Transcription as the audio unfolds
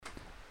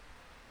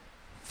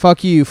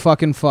Fuck you,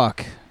 fucking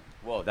fuck.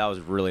 Whoa, that was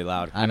really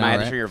loud. I know, I had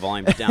right? to turn your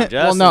volume down just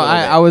Well, no, a little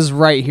bit. I was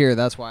right here.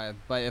 That's why.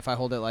 But if I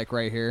hold it like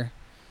right here,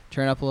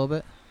 turn it up a little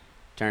bit.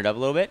 Turn it up a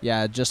little bit?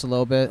 Yeah, just a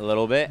little bit. A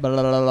little bit? All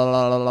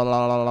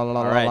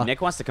All right, Nick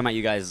wants to come at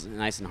you guys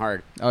nice and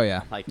hard, Oh,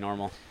 yeah. like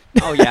normal.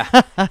 Oh, yeah.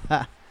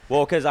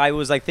 Well, because I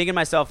was like thinking to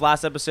myself,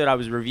 last episode I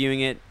was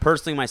reviewing it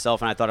personally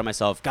myself, and I thought to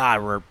myself,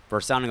 God,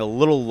 we're sounding a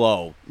little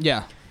low.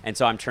 Yeah. And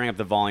so I'm turning up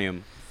the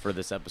volume for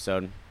this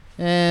episode.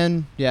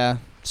 And, yeah,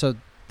 so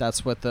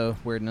that's what the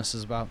weirdness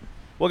is about.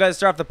 Well, guys, to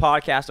start off the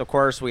podcast, of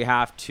course, we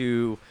have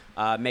to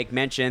make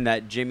mention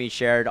that Jimmy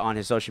shared on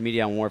his social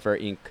media on Warfare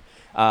Inc.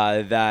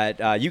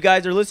 That you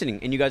guys are listening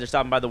and you guys are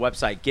stopping by the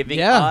website, giving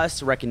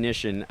us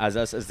recognition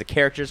as the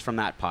characters from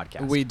that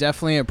podcast. We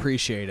definitely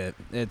appreciate it.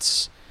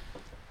 It's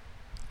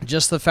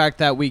just the fact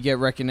that we get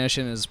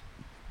recognition is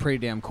pretty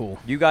damn cool.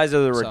 You guys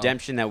are the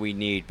redemption that we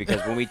need,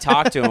 because when we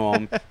talk to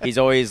him, he's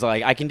always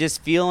like, I can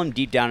just feel him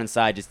deep down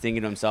inside just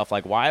thinking to himself,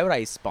 like, why would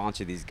I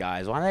sponsor these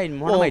guys? Why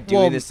am I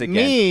doing this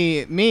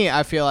again? Me,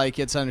 I feel like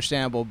it's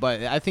understandable,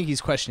 but I think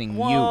he's questioning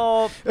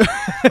you.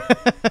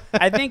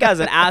 I think as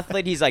an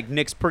athlete, he's like,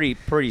 Nick's pretty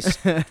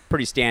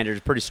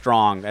standard, pretty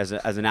strong as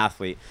an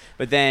athlete.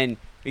 But then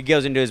he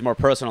goes into his more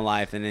personal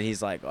life, and then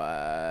he's like, what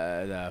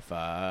the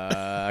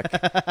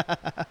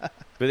fuck?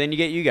 But then you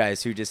get you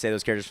guys who just say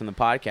those characters from the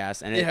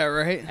podcast, and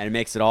right. And it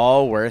makes it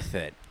all worth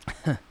it.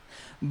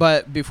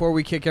 But before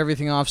we kick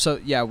everything off, so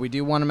yeah, we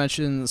do want to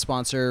mention the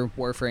sponsor,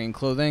 Warfare Inc.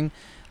 Clothing.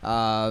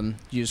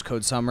 Use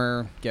code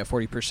SUMMER, get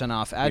 40%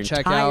 off at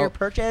checkout.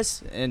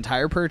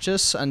 Entire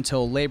purchase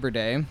until Labor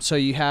Day. So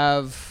you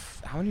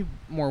have how many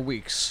more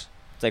weeks?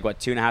 It's like, what,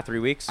 2.5, 3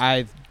 weeks?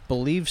 I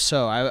believe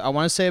so. I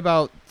want to say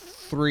about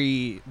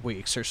 3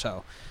 weeks or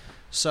so.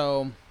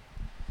 So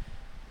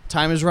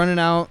time is running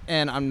out,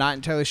 and I'm not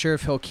entirely sure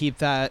if he'll keep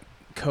that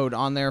code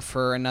on there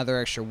for another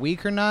extra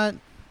week or not.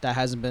 That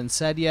hasn't been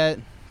said yet.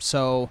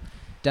 So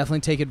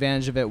definitely take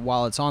advantage of it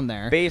while it's on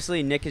there.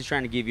 Basically, Nick is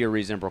trying to give you a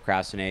reason to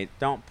procrastinate.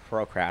 Don't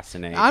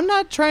procrastinate. I'm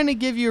not trying to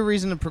give you a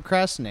reason to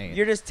procrastinate.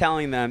 You're just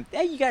telling them,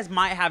 hey, you guys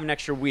might have an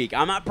extra week.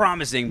 I'm not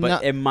promising,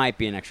 but it might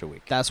be an extra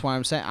week. That's why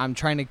I'm saying I'm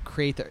trying to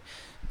create the...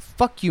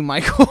 Fuck you,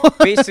 Michael.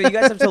 Basically, you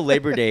guys have until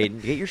Labor Day to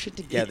get your shit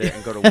together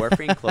and go to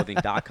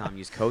warfaringclothing.com.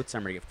 Use code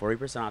SUMMER to get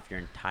 40% off your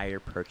entire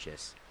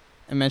purchase.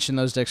 And mention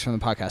those dicks from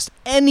the podcast.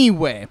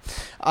 Anyway.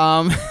 We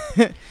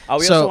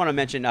also want to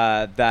mention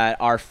that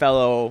our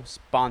fellow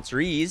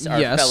sponsorees,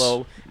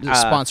 fellow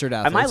sponsored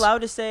athletes. Am I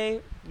allowed to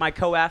say my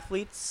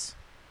co-athletes?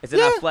 Is it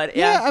athletic?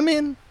 Yeah, I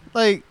mean,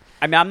 like...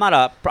 I'm not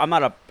a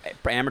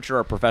amateur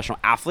or professional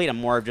athlete. I'm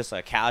more of just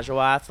a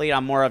casual athlete.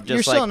 I'm more of just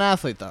You're still an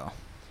athlete, though.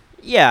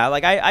 Yeah,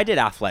 like I did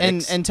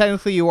athletics. And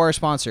technically you are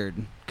sponsored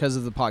because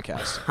of the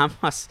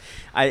podcast.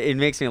 It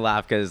makes me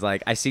laugh because,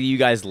 like, I see you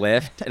guys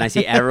lift and I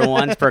see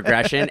everyone's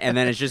progression, and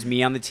then it's just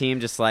me on the team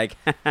just like,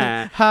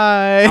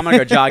 hi. I'm going to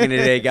go jogging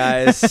today,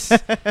 guys.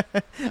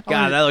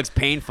 God, that looks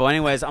painful.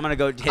 Anyways, I'm going to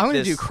go hit this. I'm going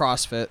to do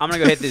CrossFit. I'm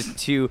going to go hit this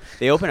too.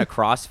 They open a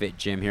CrossFit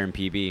gym here in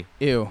PB.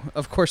 Ew,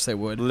 of course they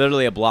would.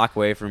 Literally a block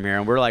away from here,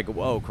 and we're like,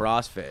 whoa,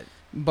 CrossFit.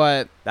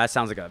 But that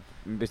sounds like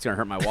it's going to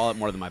hurt my wallet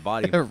more than my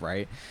body.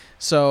 Right.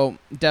 So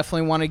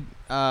definitely want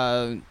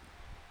to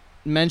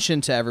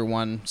mention to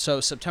everyone. So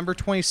September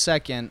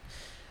 22nd,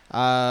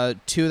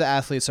 two of the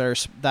athletes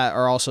that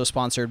are also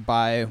sponsored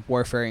by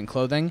Warfare Inc.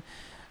 Clothing,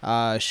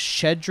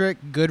 Shedrick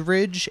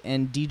Goodridge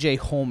and DJ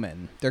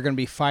Holman. They're going to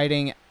be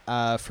fighting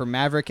for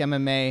Maverick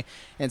MMA,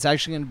 and it's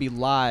actually going to be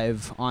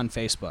live on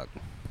Facebook.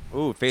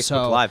 Ooh,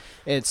 Facebook Live.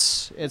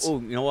 It's. Ooh,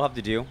 you know what we'll have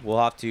to do? We'll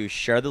have to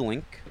share the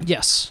link.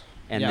 Yes.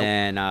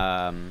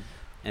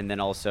 And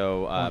then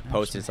also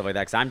post and stuff like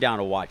that, because I'm down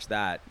to watch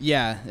that.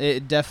 Yeah,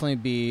 it'd definitely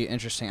be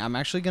interesting. I'm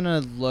actually going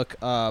to look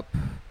up...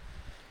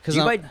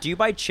 Do you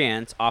by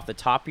chance, off the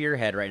top of your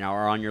head right now,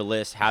 or on your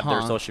list, have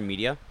their social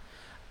media?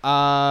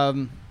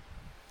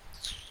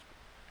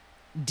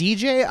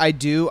 DJ, I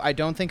do. I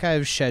don't think I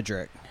have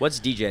Shedrick.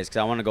 What's DJ's? Because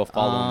I want to go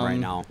follow him right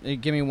now.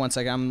 Give me 1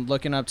 second. I'm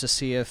looking up to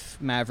see if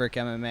Maverick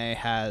MMA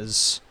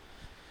has...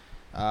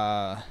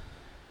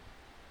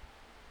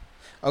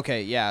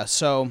 Okay, yeah,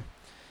 so...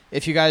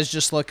 If you guys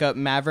just look up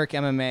Maverick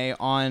MMA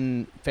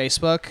on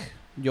Facebook,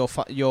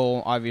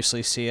 you'll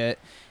obviously see it.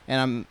 And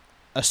I'm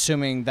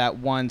assuming that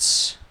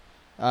once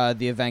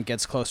the event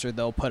gets closer,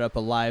 they'll put up a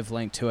live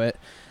link to it.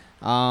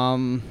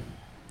 And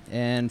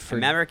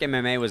Maverick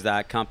MMA was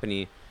that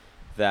company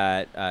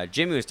that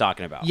Jimmy was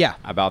talking about. Yeah.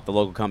 About the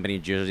local company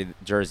in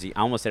Jersey. I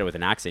almost said it with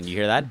an accent. You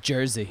hear that?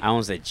 Jersey. I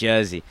almost said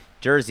Jersey.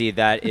 Jersey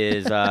that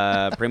is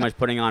pretty much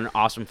putting on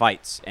awesome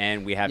fights.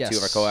 And we have two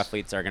of our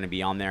co-athletes that are going to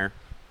be on there,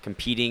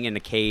 competing in the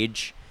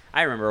cage.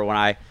 I remember when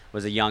I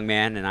was a young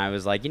man and I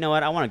was like, you know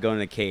what, I want to go in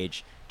the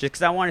cage just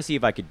because I want to see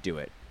if I could do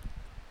it.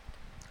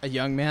 A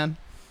young man?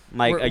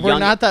 Like we're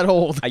not that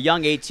old. A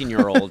young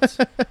 18-year-old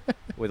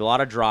with a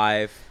lot of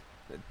drive,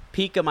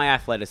 peak of my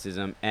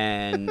athleticism,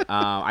 and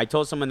I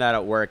told someone that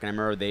at work, and I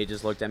remember they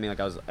just looked at me like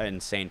I was an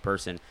insane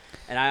person.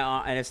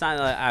 And it's not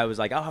like I was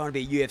like, oh, I want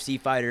to be a UFC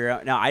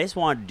fighter. No, I just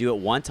wanted to do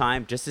it one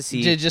time just to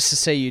see. Just to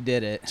say you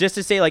did it. Just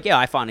to say, like, yeah,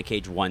 I fought in a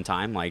cage one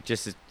time, like,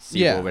 just to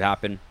see what would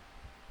happen.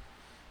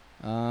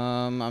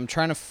 I'm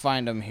trying to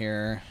find them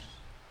here.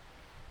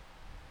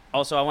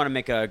 Also, I want to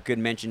make a good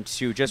mention,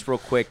 too, just real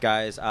quick,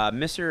 guys.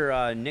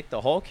 Mr. Nick the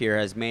Hulk here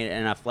has made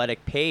an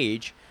athletic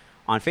page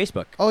on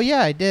Facebook. Oh,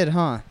 yeah, I did,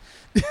 huh?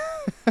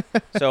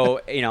 So,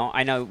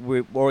 I know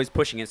we're always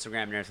pushing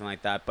Instagram and everything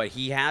like that, but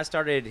he has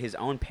started his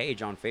own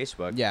page on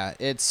Facebook. Yeah,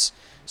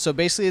 so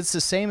basically it's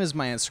the same as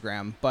my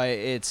Instagram, but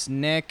it's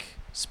Nick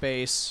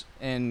space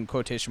in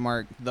quotation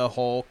mark the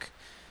Hulk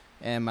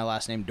and my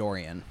last name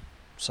Dorian.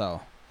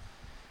 So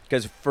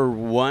because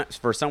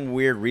for some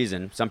weird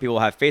reason, some people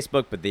have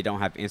Facebook, but they don't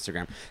have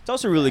Instagram. It's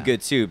also really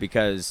good, too,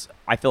 because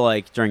I feel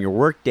like during your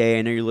work day,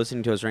 I know you're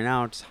listening to us right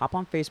now, just hop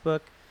on Facebook,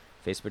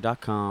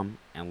 facebook.com,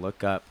 and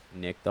look up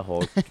Nick the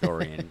Hulk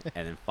Dorian,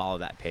 and then follow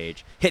that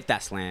page. Hit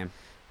that slam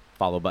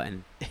follow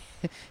button.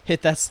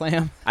 Hit that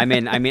slam. I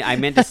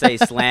meant to say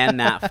slam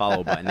that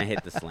follow button. I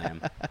hit the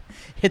slam.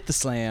 Hit the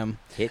slam.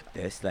 Hit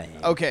the slam.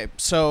 Okay,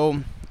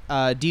 so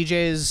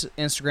DJ's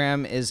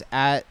Instagram is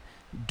at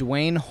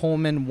Dwayne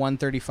Holman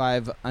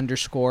 135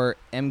 _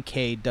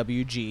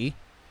 MKWG,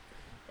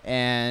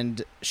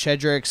 and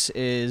Shedrick's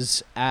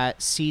is at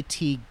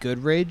CT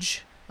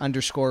Goodridge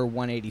 _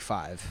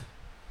 185.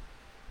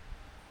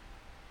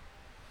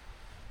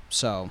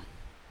 So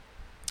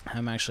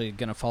I'm actually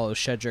going to follow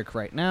Shedrick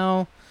right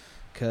now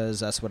because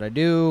that's what I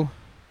do.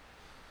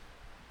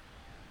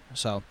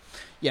 So,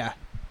 yeah,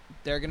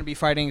 they're going to be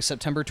fighting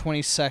September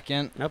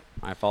 22nd. Yep,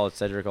 I followed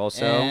Cedric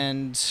also.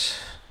 And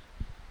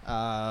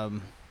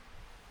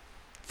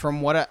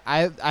from what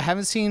I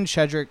haven't seen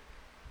Shedrick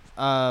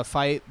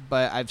fight,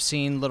 but I've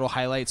seen little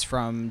highlights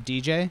from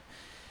DJ.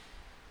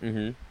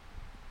 Mm-hmm.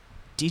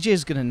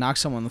 DJ's going to knock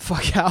someone the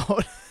fuck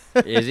out.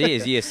 Is he?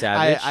 Is he a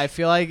savage? I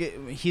feel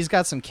like he's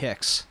got some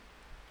kicks.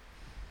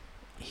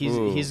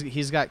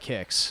 He's got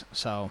kicks.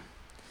 So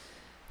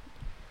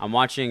I'm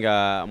watching.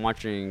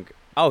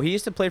 Oh, he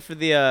used to play for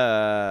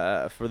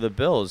the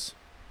Bills.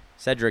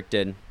 Cedric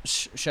did.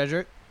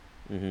 Shedrick?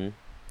 Mm-hmm. Am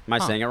I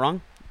saying it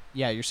wrong?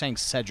 Yeah, you're saying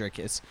Cedric.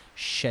 It's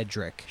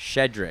Shedrick.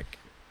 Shedrick.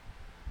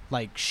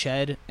 Like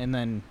shed and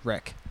then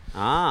Rick.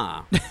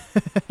 Ah.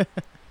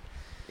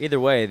 Either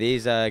way,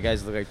 these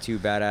guys look like two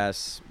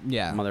badass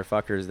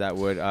motherfuckers that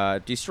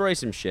would destroy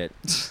some shit.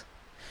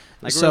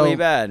 Like really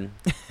bad.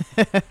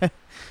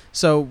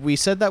 So we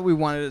said that we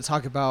wanted to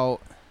talk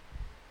about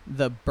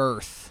the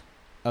birth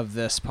of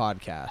this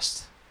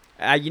podcast.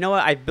 You know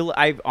what?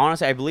 I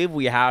honestly believe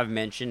we have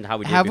mentioned how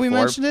we did have before. We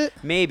mentioned it?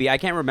 Maybe. I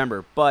can't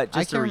remember. But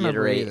just to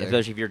reiterate,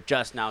 especially if you're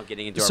just now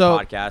getting into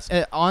our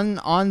podcast. On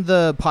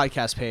the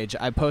podcast page,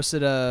 I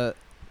posted a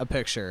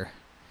picture.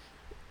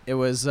 It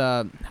was,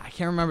 I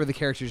can't remember the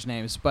characters'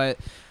 names, but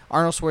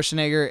Arnold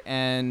Schwarzenegger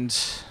and...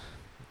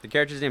 The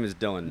character's name is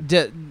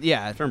Dylan.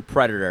 Yeah. From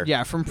Predator.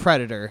 Yeah, from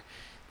Predator.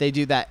 They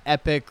do that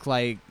epic,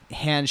 like,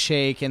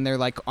 handshake, and they're,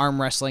 like,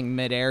 arm wrestling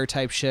midair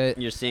type shit.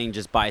 You're seeing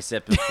just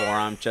bicep and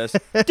forearm just...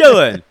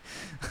 Dylan!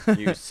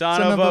 You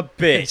son of a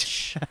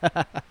bitch.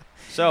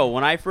 So,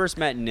 when I first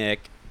met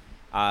Nick...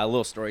 a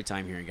little story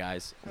time here,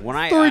 guys. And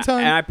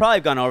I probably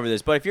have gone over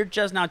this, but if you're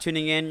just now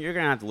tuning in, you're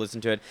going to have to listen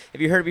to it. If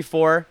you heard it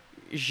before...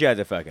 Shut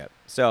the fuck up.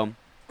 So,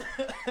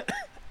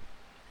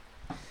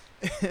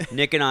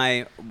 Nick and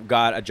I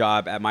got a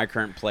job at my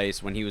current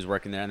place when he was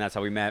working there, and that's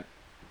how we met.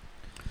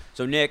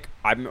 So, Nick,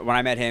 when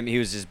I met him, he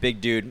was this big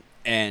dude,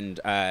 and,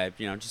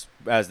 just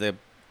as the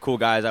cool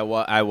guy as I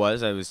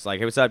was like,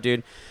 hey, what's up,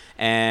 dude?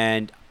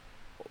 And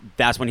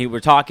that's when we were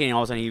talking, and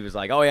all of a sudden he was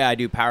like, oh, yeah, I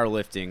do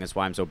powerlifting. That's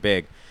why I'm so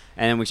big.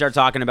 And then we started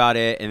talking about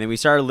it, and then we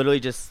started literally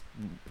just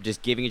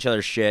giving each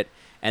other shit.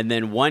 And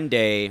then one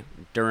day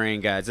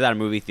during, it's at a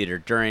movie theater,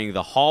 during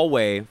the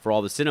hallway for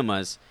all the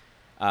cinemas,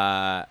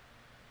 I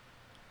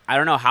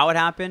don't know how it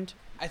happened.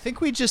 I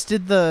think we just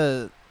did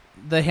the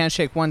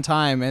handshake one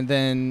time, and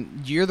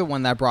then you're the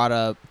one that brought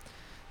up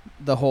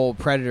the whole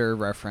Predator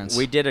reference.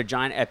 We did a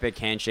giant epic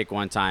handshake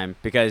one time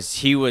because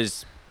he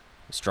was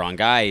a strong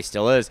guy. He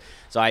still is.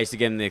 So I used to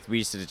give him, we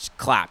used to just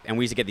clap, and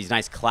we used to get these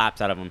nice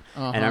claps out of him.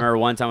 Uh-huh. And I remember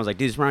one time I was like,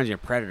 dude, this reminds me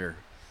of Predator.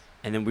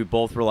 And then we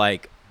both were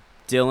like,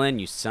 Dylan,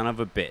 you son of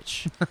a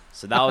bitch.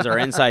 So that was our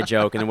inside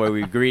joke, and the way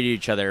we greeted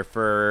each other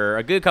for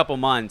a good couple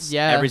months.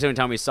 Yeah. Every single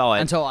time we saw it.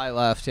 Until I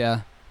left,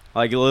 yeah.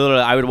 Like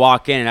literally, I would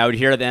walk in and I would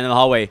hear at the end of the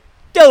hallway,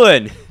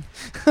 Dylan.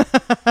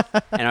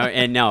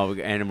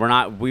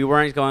 We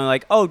weren't going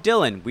like, oh,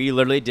 Dylan. We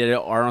literally did it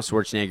Arnold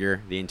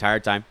Schwarzenegger the entire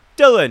time.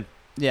 Dylan.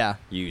 Yeah.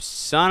 You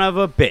son of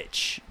a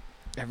bitch.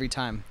 Every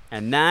time.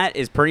 And that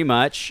is pretty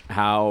much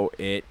how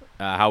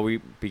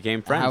we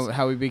became friends.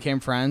 How we became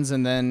friends,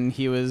 and then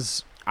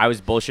I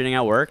was bullshitting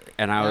at work,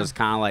 and I was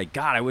kind of like,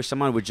 God, I wish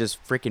someone would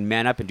just freaking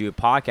man up and do a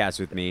podcast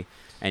with me.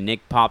 And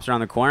Nick pops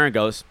around the corner and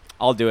goes,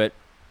 I'll do it.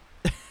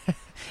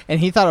 And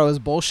he thought I was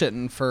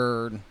bullshitting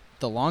for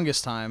the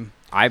longest time.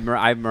 I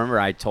remember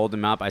I told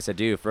him up. I said,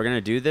 dude, if we're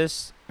gonna do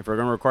this, if we're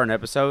gonna record an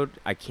episode,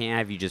 I can't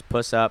have you just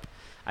puss up.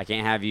 I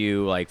can't have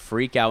you like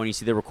freak out when you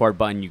see the record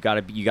button. You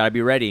gotta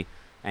be ready.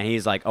 And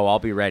he's like, oh, I'll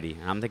be ready.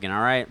 And I'm thinking,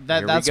 all right,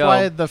 that's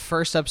why the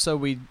first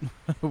episode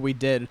we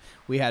did,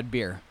 we had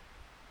beer.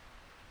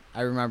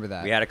 I remember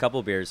that. We had a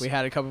couple beers. We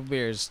had a couple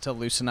beers to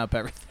loosen up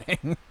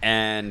everything.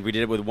 And we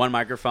did it with one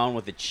microphone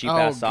with the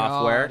cheap-ass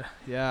software. God.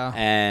 Yeah.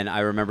 And I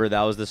remember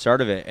that was the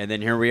start of it. And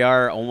then here we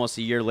are almost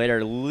a year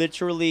later,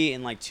 literally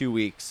in like 2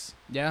 weeks.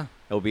 Yeah.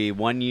 It'll be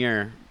 1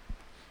 year.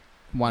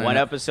 One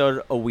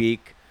episode a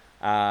week,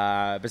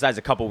 besides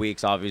a couple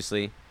weeks,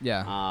 obviously.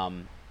 Yeah.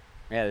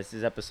 Yeah, this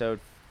is episode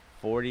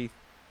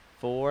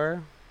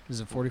 44.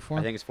 Is it 44?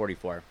 I think it's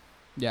 44.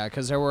 Yeah,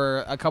 because there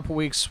were a couple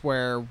weeks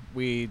where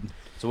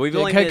So we've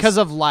only missed, because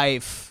of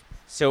life.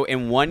 So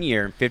in 1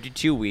 year,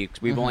 52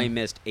 weeks, we've only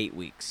missed 8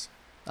 weeks.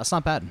 That's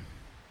not bad.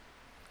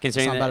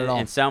 Considering That's not bad at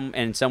all.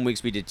 And some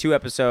weeks we did 2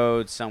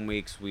 episodes. Some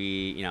weeks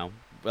we,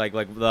 like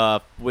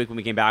the week when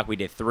we came back, we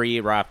did 3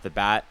 right off the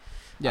bat.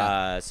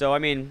 Yeah. So I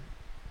mean,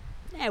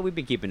 yeah, we've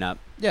been keeping up.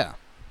 Yeah.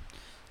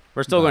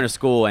 We're still going to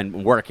school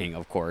and working,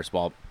 of course,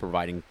 while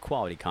providing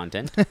quality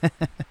content.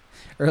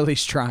 Or at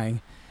least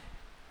trying.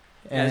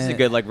 Yeah, this is a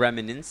good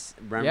reminiscing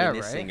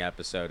right?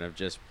 episode of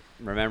just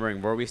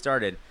remembering where we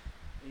started.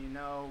 You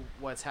know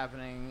what's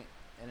happening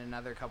in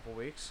another couple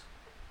weeks?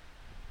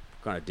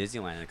 Going to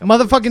Disneyland in a couple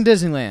Motherfucking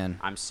weeks. Disneyland.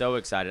 I'm so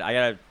excited. I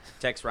gotta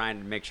text Ryan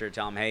to make sure to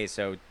tell him, hey,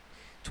 so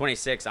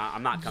 26,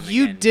 I'm not coming.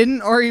 You in.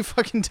 didn't already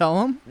fucking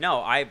tell him?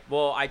 No,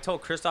 I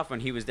told Christoph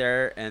when he was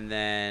there, and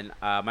then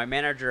my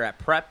manager at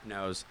Prep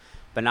knows.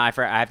 But now I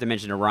have to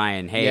mention to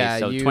Ryan, hey, Yeah,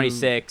 so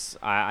 26,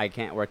 I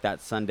can't work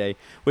that Sunday,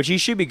 which he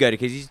should be good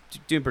because he's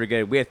doing pretty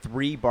good. We have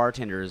 3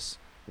 bartenders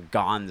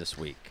gone this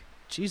week.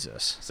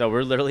 Jesus. So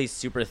we're literally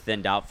super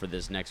thinned out for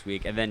this next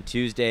week. And then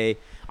Tuesday,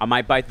 I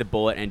might bite the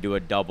bullet and do a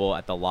double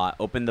at the lot.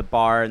 Open the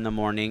bar in the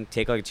morning,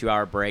 take like a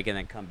 2-hour break, and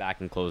then come back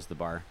and close the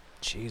bar.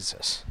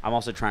 Jesus. I'm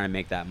also trying to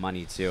make that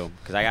money too,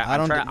 because I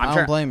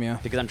don't blame you.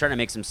 Because I'm trying to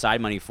make some side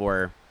money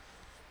for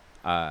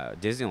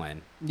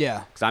Disneyland.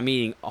 Yeah. Because I'm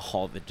eating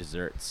all the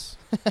desserts.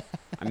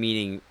 I'm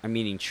eating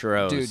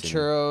churros. Dude,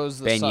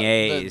 churros,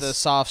 beignets, the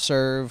soft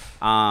serve.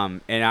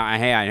 And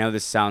I know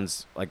this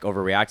sounds like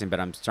overreacting,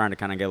 but I'm starting to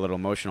kind of get a little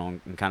emotional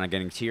and kind of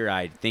getting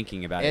teary-eyed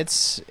thinking about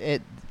it.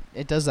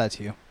 It does that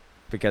to you.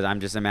 Because I'm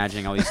just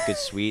imagining all these good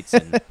sweets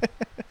and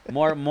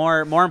more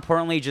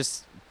importantly,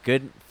 just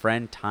good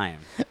friend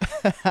time.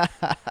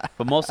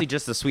 But mostly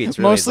just the sweets.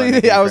 Really,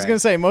 mostly, I was gonna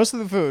say most of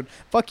the food.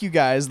 Fuck you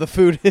guys. The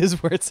food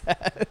is where it's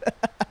at.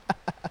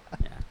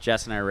 Yeah,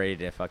 Jess and I are ready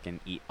to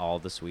fucking eat all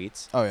the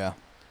sweets. Oh yeah.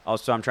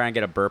 Also, I'm trying to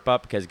get a burp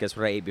up because guess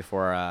what I ate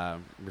before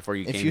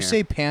you came here? If you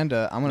say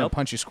panda, I'm gonna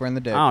punch you square in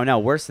the dick. Oh no,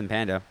 worse than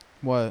panda.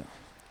 What?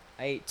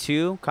 I ate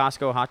 2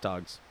 Costco hot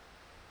dogs.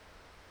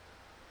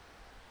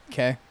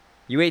 Okay.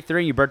 You ate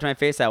 3 and you burped my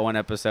face that one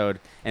episode,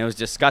 and it was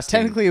disgusting.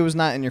 Technically, it was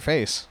not in your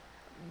face.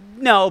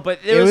 No, but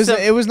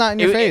it was not in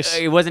your face.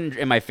 It wasn't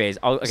in my face.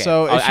 Okay,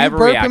 so if you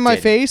burp in my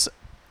face,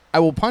 I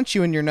will punch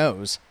you in your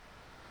nose.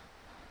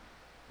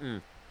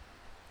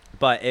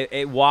 But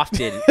it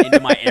wafted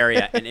into my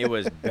area, and it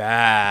was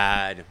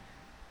bad.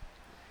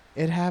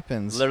 It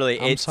happens.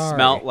 Literally, I'm it sorry.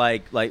 smelled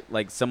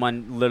like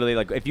someone literally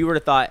like if you were to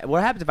thought,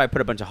 what happens if I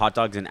put a bunch of hot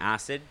dogs in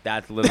acid?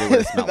 That's literally what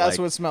it smelled That's like.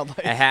 what it smelled like.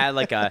 It had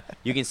like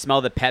you can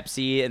smell the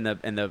Pepsi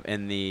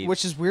in the.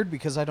 Which is weird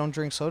because I don't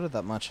drink soda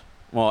that much.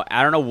 Well,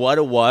 I don't know what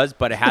it was,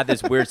 but it had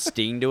this weird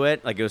sting to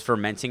it, like it was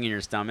fermenting in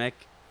your stomach.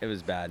 It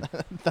was bad.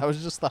 That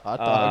was just the hot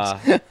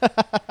dogs.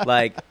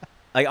 like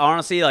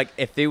honestly, like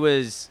if it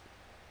was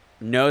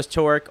nose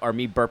torque or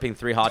me burping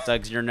 3 hot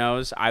dogs in your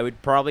nose, I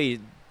would probably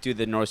do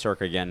the nose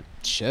torque again.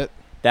 Shit.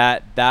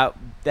 That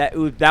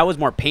was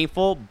more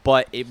painful,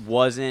 but it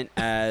wasn't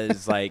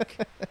as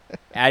like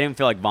I didn't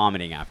feel like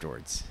vomiting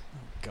afterwards.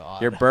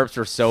 God. Your burps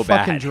were so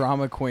bad. Fucking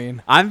drama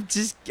queen. I'm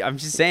just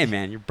saying,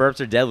 man, your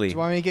burps are deadly. Do you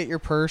want me to get your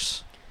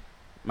purse?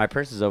 My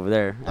purse is over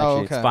there.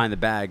 Actually, okay. It's behind the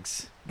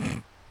bags.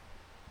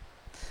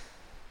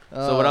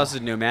 So what else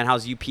is new, man?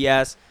 How's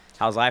UPS?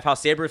 How's life? How's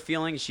Saber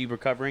feeling? Is she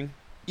recovering?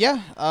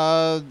 Yeah.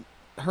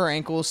 Her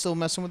ankle is still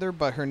messing with her,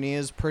 but her knee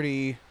is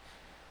pretty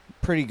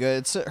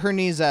good. Her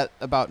knee's at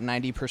about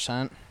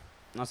 90%.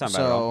 That's not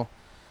bad at all.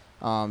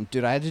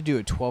 Dude, I had to do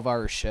a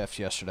 12-hour shift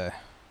yesterday.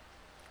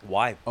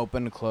 Why?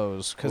 Open to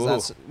close.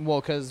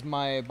 Because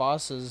my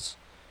bosses,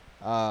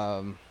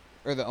 or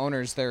the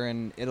owners, they're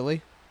in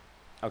Italy.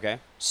 Okay.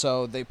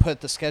 So they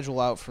put the schedule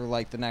out for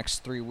like the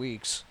next 3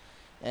 weeks.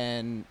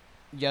 And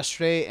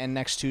yesterday and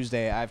next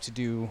Tuesday, I have to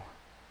do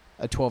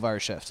a 12-hour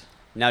shift.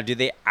 Now, do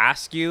they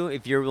ask you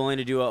if you're willing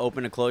to do an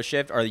open to close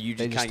shift, or you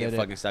just kind of get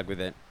fucking stuck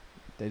with it?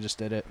 They just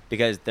did it.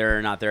 Because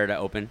they're not there to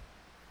open?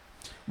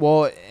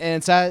 Well, and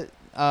it's at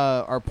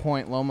our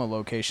Point Loma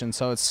location,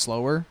 so it's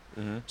slower.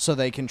 Mm-hmm. So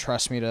they can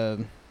trust me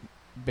to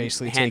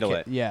basically handle take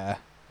it. Yeah.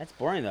 That's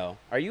boring, though.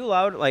 Are you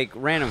allowed, like,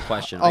 random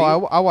question?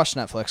 I watch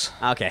Netflix.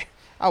 Okay.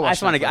 I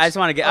just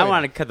want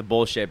to cut the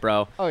bullshit,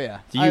 bro. Oh,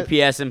 yeah. Do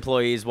UPS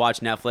employees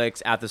watch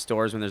Netflix at the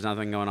stores when there's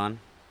nothing going on?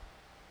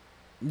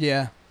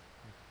 Yeah.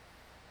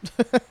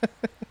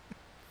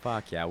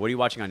 Fuck yeah. What are you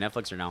watching on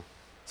Netflix or no?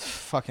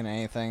 Fucking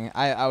anything.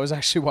 I was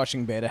actually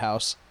watching Beta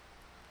House.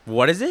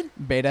 What is it?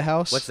 Beta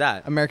House. What's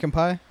that? American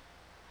Pie.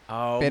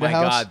 Oh Beta my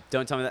House? god!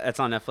 Don't tell me that's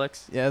on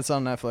Netflix. Yeah, it's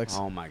on Netflix.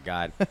 Oh my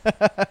god!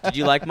 Did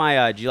you like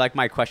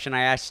my question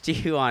I asked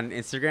you on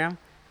Instagram?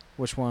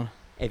 Which one?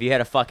 If you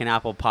had a fucking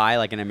apple pie,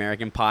 like an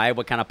American pie,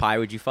 what kind of pie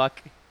would you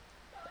fuck?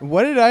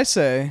 What did I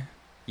say?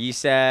 You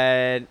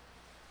said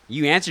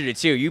you answered it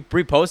too. You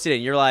reposted it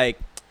and you're like,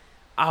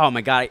 oh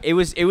my god, it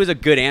was a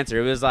good answer.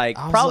 It was like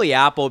probably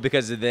apple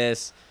because of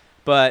this,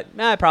 but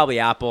probably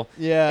apple.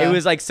 Yeah. It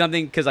was like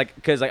something because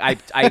I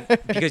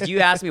because you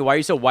asked me why are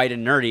you so white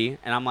and nerdy,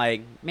 and I'm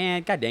like,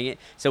 man, god dang it.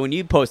 So when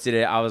you posted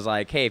it, I was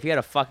like, hey, if you had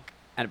a fuck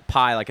a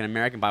pie like an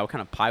American pie, what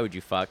kind of pie would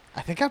you fuck?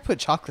 I think I put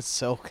chocolate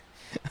silk.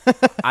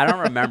 I don't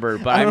remember,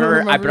 but I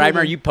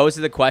remember you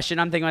posted the question.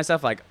 I'm thinking to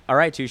myself like, all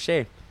right, touche.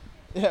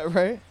 Yeah,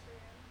 right.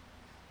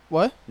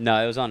 What?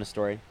 No, it was on a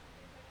story.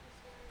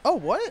 Oh,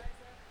 what?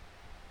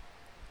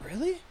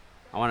 Really?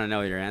 I want to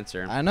know your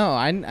answer. I know.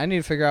 I need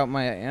to figure out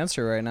my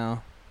answer right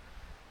now.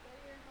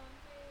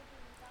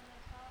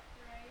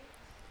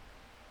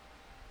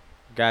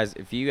 Guys,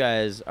 if you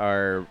guys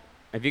are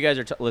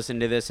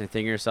listening to this and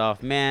thinking to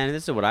yourself, man,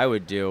 this is what I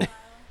would do,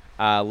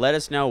 let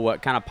us know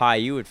what kind of pie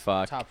you would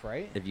fuck. Top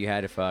right? If you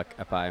had to fuck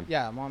a pie.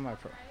 Yeah, I'm on my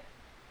pro.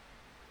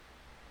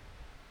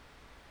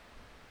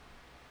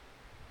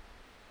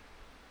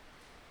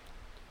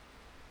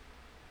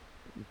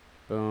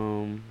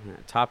 Boom.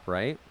 Top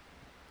right.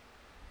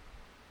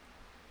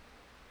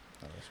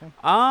 Oh, this one?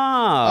 Oh.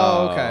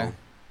 Oh, okay.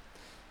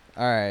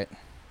 All right.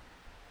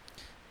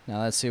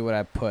 Now let's see what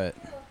I put.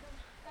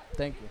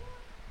 Thank you.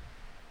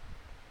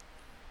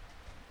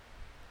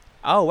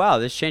 Oh, wow.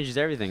 This changes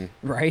everything.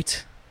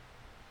 Right?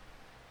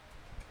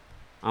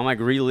 I'm like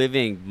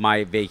reliving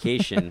my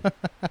vacation.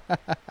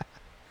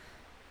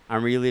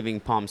 I'm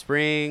reliving Palm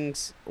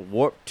Springs,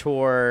 Warped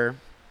Tour,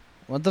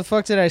 What the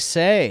fuck did I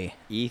say?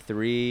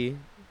 E3,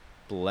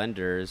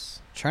 Blenders.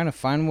 Trying to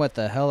find what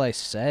the hell I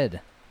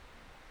said.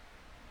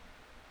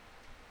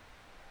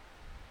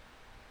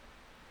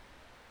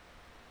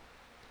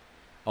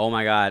 Oh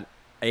my God.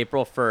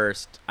 April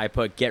 1st, I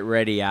put Get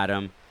Ready,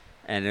 Adam,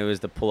 and it was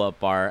the pull-up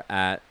bar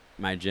at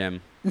my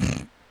gym.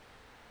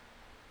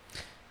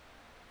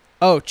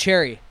 Oh,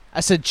 cherry. I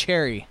said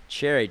cherry.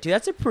 Cherry. Dude,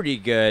 that's a pretty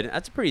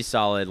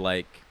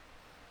solid,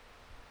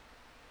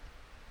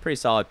 pretty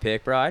solid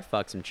pick, bro. I'd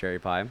fuck some cherry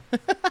pie.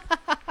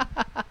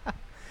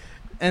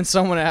 And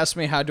someone asked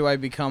me, how do I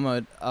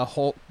become a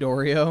Hulk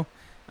Doreo?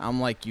 I'm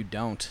like, you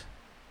don't.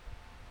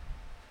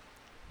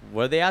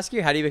 What did they ask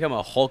you? How do you become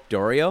a Hulk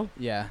Doreo?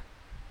 Yeah.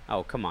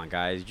 Oh, come on,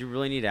 guys. Did you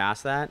really need to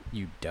ask that?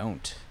 You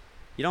don't.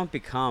 You don't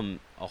become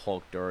a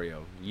Hulk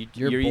Doreo.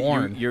 You're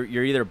born.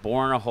 You're either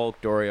born a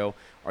Hulk Doreo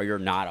or you're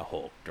not a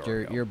Hulk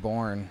Doreo. You're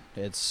born.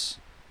 It's...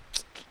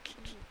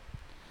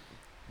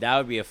 That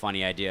would be a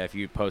funny idea if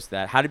you post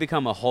that. How to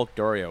become a Hulk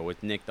Doreo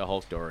with Nick the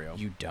Hulk Doreo.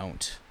 You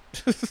don't.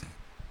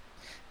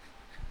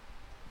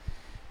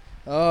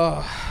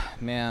 Oh,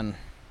 man.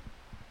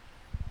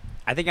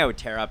 I think I would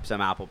tear up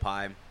some apple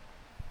pie.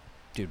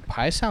 Dude,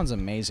 pie sounds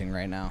amazing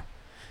right now.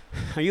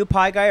 Are you a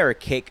pie guy or a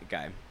cake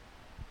guy?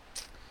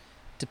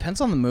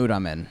 Depends on the mood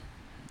I'm in,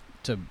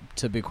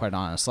 to be quite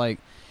honest. Like,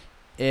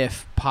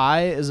 if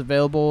pie is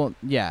available,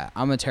 yeah,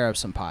 I'm going to tear up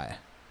some pie.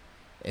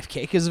 If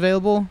cake is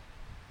available,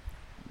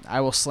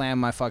 I will slam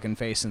my fucking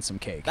face in some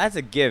cake. That's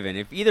a given.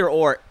 If either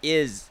or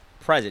is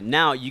present.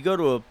 Now, you go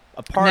to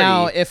a party.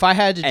 Now, if I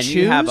had to and choose...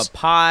 you have a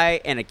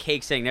pie and a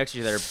cake sitting next to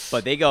each other,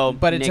 but they go...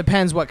 But it Nick,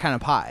 depends what kind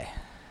of pie.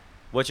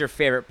 What's your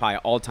favorite pie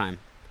all time?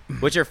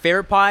 What's your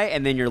favorite pie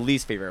and then your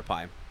least favorite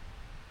pie?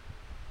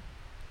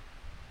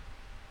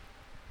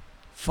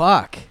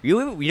 Fuck.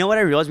 You know what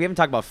I realized? We haven't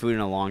talked about food in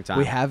a long time.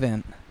 We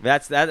haven't.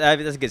 That's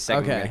a good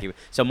segment. Okay. We're gonna keep it.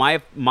 So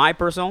my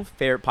personal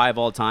favorite pie of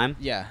all time,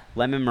 Yeah.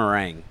 lemon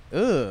meringue.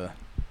 Ugh.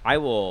 I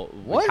will.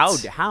 What?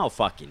 How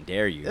fucking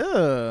dare you?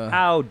 Ugh.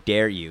 How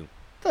dare you?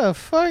 The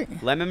fuck?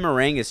 Lemon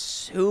meringue is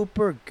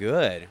super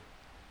good.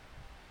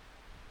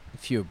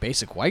 If you a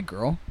basic white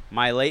girl.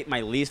 My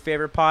least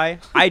favorite pie.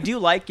 I do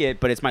like it,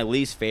 but it's my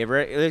least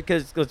favorite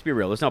because let's be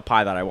real. There's no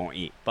pie that I won't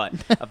eat. But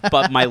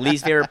my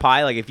least favorite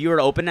pie, like if you were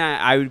to open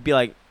that, I would be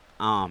like,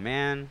 oh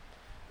man,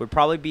 would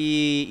probably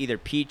be either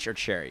peach or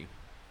cherry.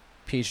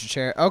 Peach or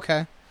cherry.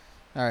 Okay.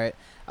 All right.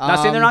 Not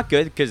saying they're not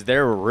good because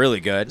they're really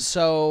good.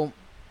 So.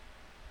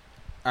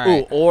 All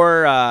right. Ooh,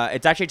 or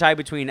it's actually tied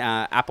between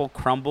apple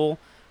crumble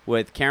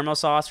with caramel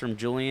sauce from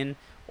Julian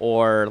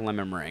or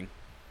lemon meringue.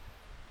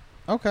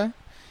 Okay.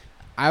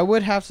 I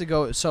would have to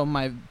go. So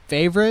my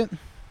favorite.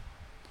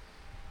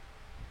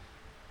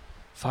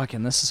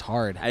 Fucking, this is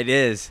hard. It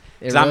is.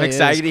 Because It I'm really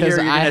excited to is, hear 'cause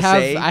what you're going to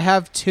say. I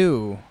have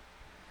two.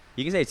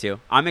 You can say two.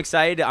 I'm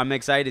excited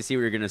to see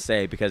what you're going to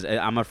say because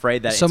I'm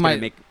afraid that So it's going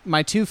to make...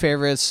 my two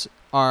favorites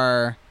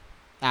are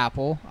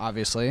apple,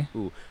 obviously.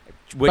 Ooh.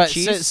 With But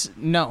cheese?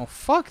 no,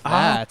 fuck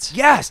that.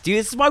 Yes, dude.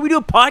 This is why we do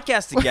a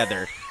podcast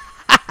together.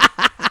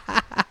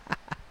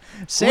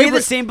 We have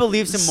the same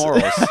beliefs and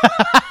morals.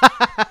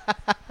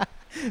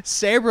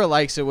 Sabra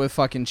likes it with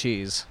fucking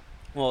cheese.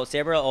 Well,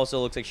 Sabra also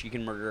looks like she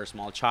can murder a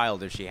small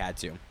child if she had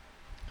to.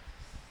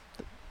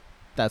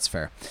 That's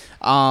fair.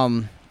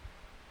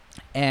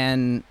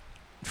 And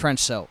French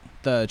silk,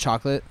 the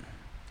chocolate.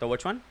 So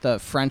which one? The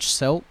French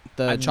silk,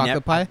 the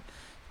chocolate pie.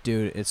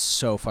 Dude, it's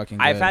so fucking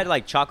good. I've had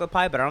like chocolate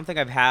pie, but I don't think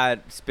I've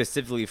had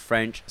specifically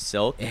French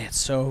silk. It's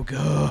so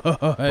good.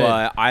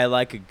 But I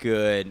like a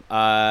good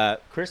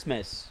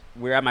Christmas.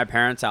 We were at my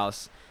parents'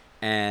 house,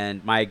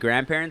 and my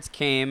grandparents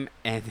came,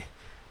 and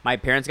my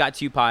parents got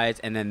 2 pies,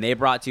 and then they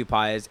brought 2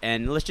 pies.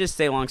 And let's just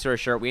say, long story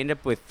short, we ended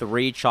up with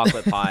 3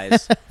 chocolate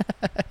pies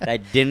that I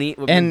didn't eat.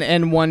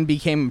 And one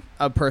became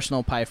a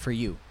personal pie for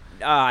you.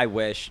 I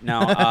wish.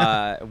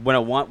 No.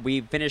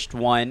 We finished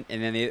one,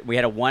 and then we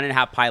had a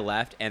 1.5 pie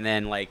left, and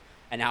then like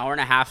an hour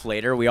and a half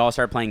later, we all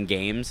started playing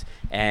games,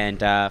 and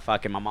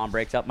fucking my mom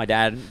my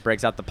dad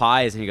breaks out the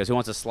pies, and he goes, "Who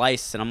wants a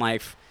slice?" And I'm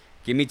like,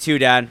 "Give me 2,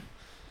 Dad."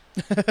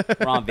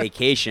 We're on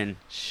vacation.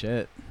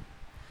 Shit.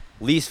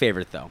 Least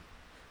favorite though.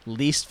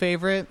 Least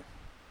favorite?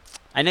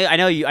 I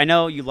know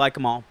you like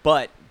them all,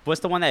 but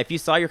what's the one that if you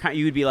saw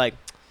you would be like,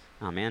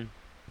 "Oh man."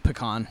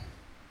 Pecan.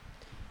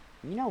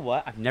 You know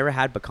what? I've never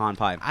had pecan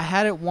pie. I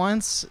had it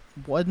once.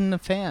 Wasn't a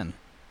fan.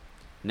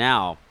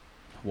 Now,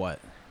 what?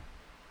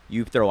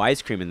 You throw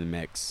ice cream in the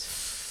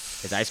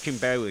mix. Is ice cream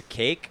better with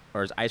cake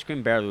or is ice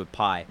cream better with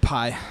pie?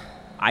 Pie.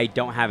 I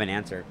don't have an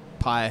answer.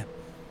 Pie.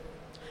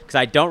 Because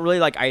I don't really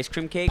like ice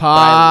cream cake.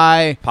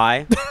 Pie.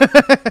 Pie?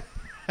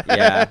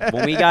 Yeah.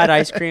 When we got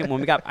ice cream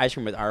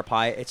with our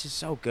pie, it's just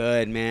so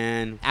good,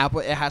 man. Apple.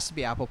 It has to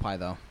be apple pie,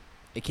 though.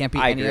 It can't be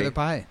I any agree. other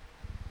pie.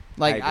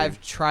 Like, I've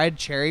tried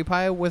cherry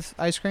pie with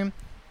ice cream.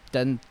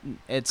 It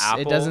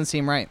doesn't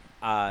seem right.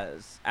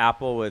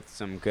 Apple with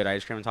some good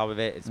ice cream on top of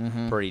it. It's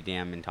pretty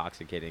damn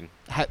intoxicating.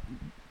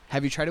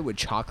 Have you tried it with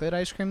chocolate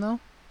ice cream, though?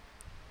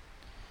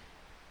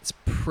 It's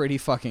pretty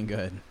fucking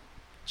good.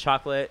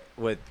 Chocolate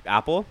with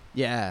apple?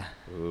 Yeah.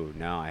 Ooh,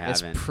 no, I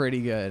haven't. It's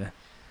pretty good.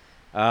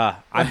 Well,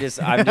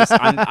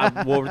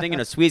 we're thinking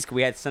of sweets because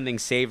we had something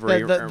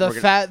savory.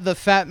 The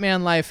fat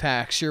man life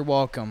hacks. You're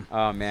welcome.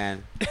 Oh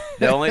man,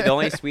 the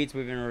only sweets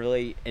we've been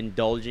really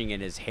indulging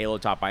in is Halo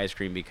Top ice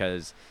cream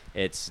because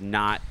it's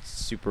not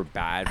super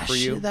bad for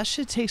you. That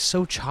shit tastes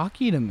so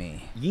chalky to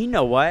me. You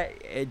know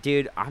what,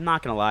 dude? I'm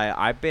not gonna lie.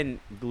 I've been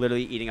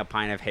literally eating a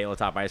pint of Halo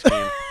Top ice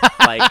cream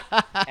like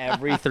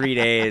every 3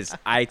 days.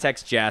 I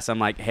text Jess. I'm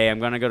like, hey, I'm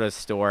gonna go to the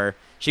store.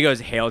 She goes,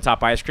 Halo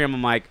Top ice cream.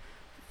 I'm like,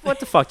 what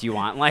the fuck do you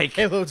want? Like,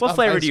 what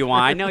flavor do you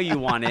want? I know you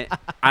want it.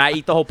 I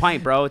eat the whole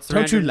pint, bro. It's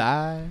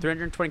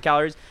 320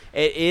 calories.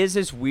 It is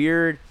this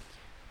weird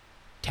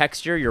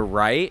texture. You're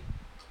right.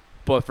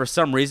 But for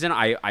some reason,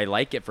 I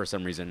like it for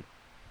some reason.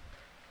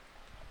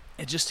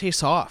 It just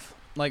tastes off.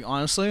 Like,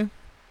 honestly,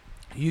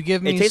 you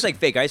give me... It tastes like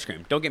fake ice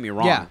cream. Don't get me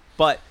wrong. Yeah.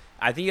 But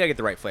I think you gotta get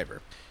the right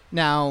flavor.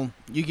 Now,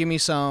 you give me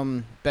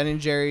some Ben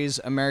 & Jerry's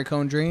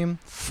Americone Dream.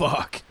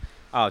 Fuck.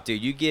 Oh,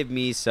 dude, you give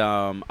me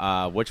some,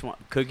 which one?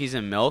 Cookies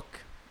and milk?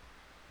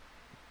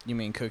 You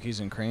mean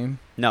cookies and cream?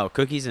 No,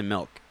 cookies and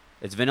milk.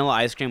 It's vanilla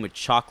ice cream with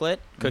chocolate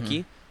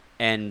cookie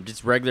and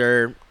just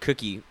regular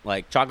cookie,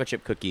 like chocolate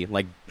chip cookie,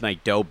 like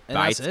dough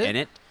bites in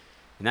it.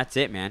 And that's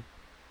it, man.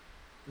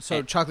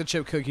 So chocolate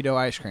chip cookie dough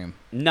ice cream.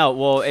 No,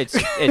 well, it's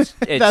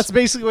that's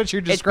basically what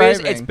you're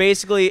describing. It's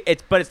basically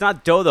but it's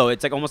not dough though.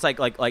 It's like almost like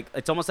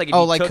it's almost like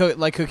if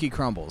like cookie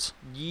crumbles.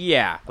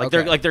 Yeah,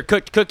 they're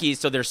cooked cookies,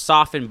 so they're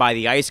softened by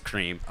the ice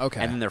cream. Okay,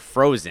 and then they're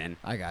frozen.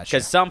 I got you.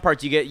 Because some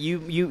parts you get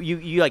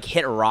you like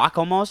hit a rock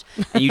almost,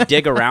 and you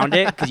dig around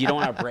it because you don't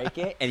want to break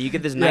it, and you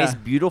get this nice,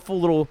 beautiful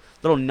little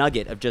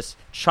nugget of just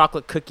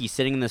chocolate cookie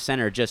sitting in the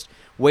center, just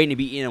waiting to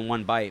be eaten in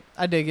one bite.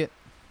 I dig it.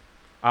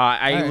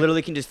 I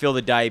literally can just feel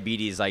the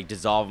diabetes like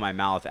dissolve in my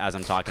mouth as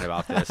I'm talking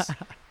about this.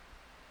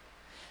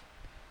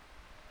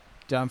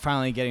 Dude, I'm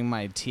finally getting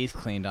my teeth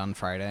cleaned on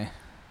Friday.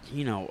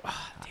 You know,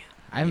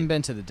 I haven't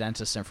been to the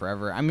dentist in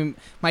forever. I mean,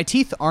 my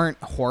teeth aren't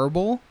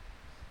horrible,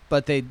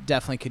 but they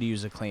definitely could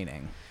use a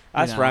cleaning.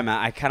 That's where I'm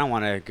at. I kind of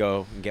want to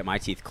go and get my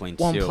teeth cleaned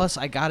too. Well, plus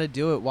I got to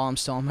do it while I'm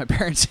still on my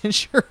parents'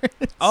 insurance.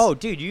 Oh,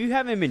 dude, you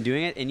haven't been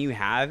doing it and you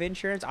have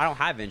insurance? I don't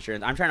have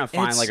insurance. I'm trying to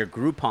find like a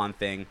Groupon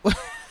thing.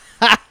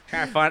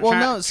 Trying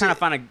to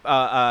find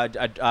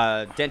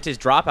a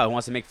dentist dropout who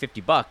wants to make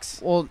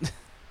 $50. Well,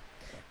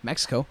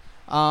 Mexico.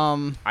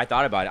 I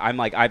thought about it. I'm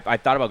like, I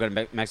thought about going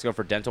to Mexico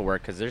for dental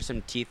work because there's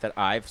some teeth that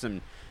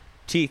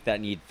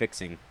need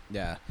fixing.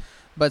 Yeah,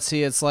 but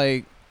see, it's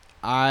like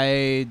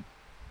for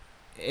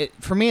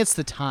me, it's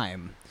the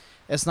time.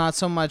 It's not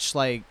so much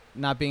like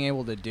not being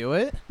able to do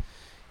it.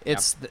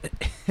 It's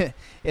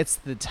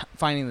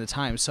finding the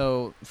time.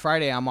 So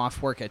Friday, I'm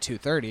off work at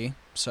 2:30.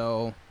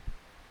 So.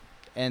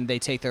 And they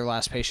take their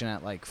last patient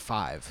at like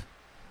 5.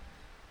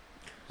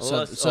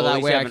 So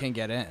that way I can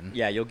get in.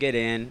 Yeah, you'll get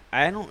in.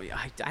 I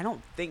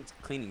don't think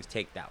cleanings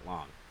take that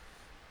long.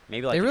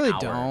 Maybe like they really an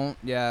hour. don't.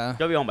 Yeah.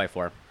 They'll be home by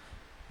 4.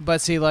 But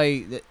see,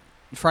 like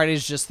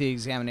Friday's just the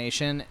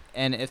examination,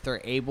 and if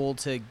they're able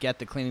to get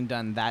the cleaning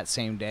done that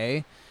same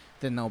day,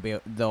 then they'll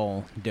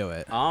do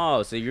it.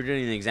 Oh, so you're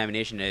doing the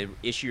examination to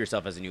issue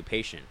yourself as a new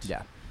patient.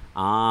 Yeah.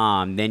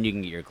 Then you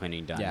can get your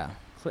cleaning done. Yeah.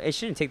 It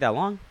shouldn't take that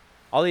long.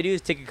 All they do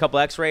is take a couple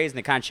X-rays and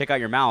they kind of check out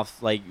your mouth.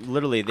 Like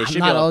literally, they should.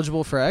 I'm be not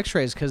eligible for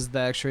X-rays because the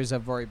X-rays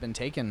have already been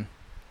taken.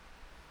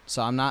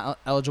 So I'm not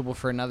eligible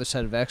for another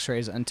set of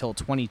X-rays until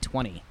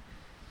 2020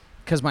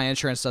 because my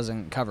insurance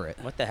doesn't cover it.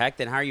 What the heck?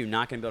 Then how are you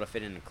not going to be able to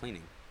fit in a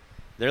cleaning?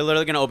 They're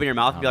literally going to open your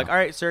mouth and be like, "All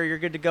right, sir, you're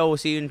good to go. We'll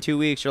see you in 2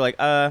 weeks." You're like,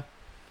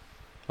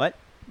 what?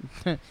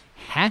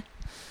 Huh?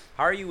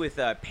 How are you with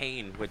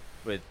pain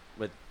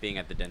with being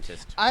at the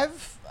dentist?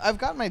 I've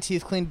gotten my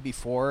teeth cleaned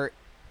before.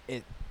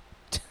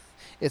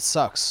 It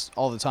sucks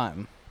all the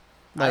time.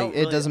 Like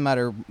it doesn't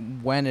matter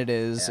when it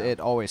is. Yeah. It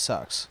always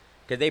sucks.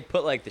 Because they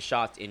put like the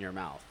shots in your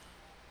mouth.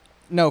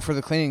 No, for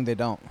the cleaning they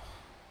don't.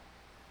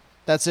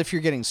 That's if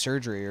you're getting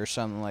surgery or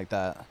something like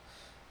that.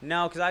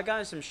 No, because I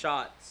got some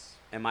shots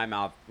in my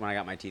mouth when I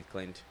got my teeth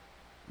cleaned.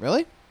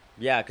 Really?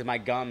 Yeah, because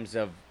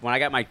when I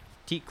got my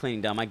teeth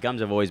cleaned done, my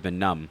gums have always been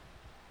numb.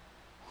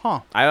 Huh.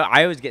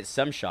 I always get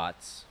some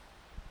shots.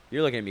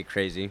 You're looking at me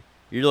crazy.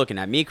 You're looking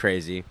at me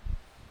crazy.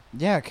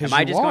 Yeah, because am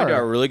I just going to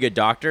a really good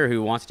doctor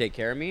who wants to take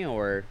care of me,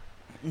 or?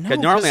 No,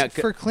 normally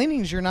for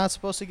cleanings you're not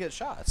supposed to get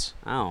shots.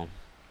 Oh.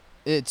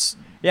 It's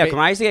when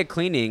I used to get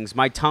cleanings,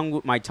 my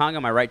tongue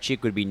on my right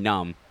cheek would be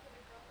numb.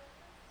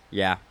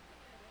 Yeah.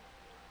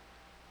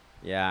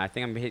 Yeah, I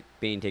think I'm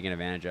being taken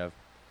advantage of,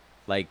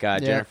 like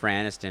Jennifer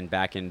Aniston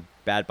back in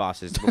Bad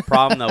Bosses. The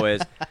problem though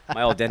is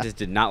my old dentist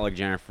did not look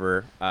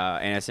Jennifer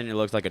Aniston. It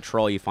looks like a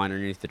troll you find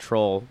underneath the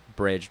troll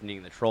bridge,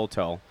 meaning the troll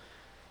toe.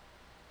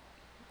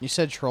 You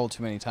said troll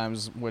too many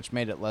times, which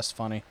made it less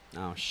funny.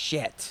 Oh,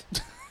 shit.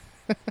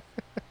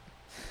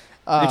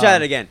 Let me try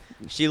that again.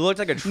 She looked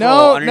like a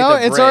troll underneath the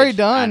bridge. No, it's already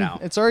done. I know.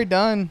 It's already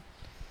done.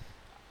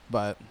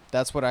 But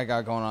that's what I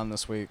got going on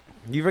this week.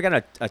 You ever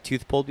got a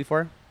tooth pulled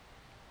before?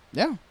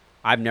 Yeah.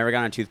 I've never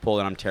gotten a tooth pulled,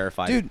 and I'm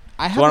terrified. Dude,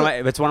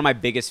 it's one of my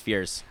biggest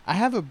fears. I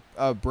have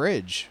a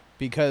bridge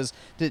because...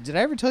 Did I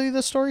ever tell you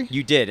this story?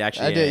 You did,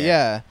 actually. I did,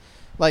 yeah.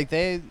 Like,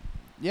 I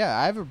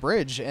have a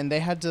bridge, and they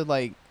had to,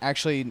 like,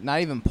 actually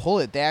not even pull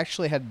it. They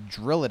actually had to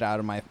drill it out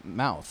of my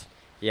mouth.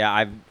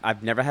 Yeah,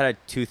 I've never had a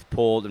tooth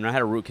pulled. I've never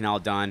had a root canal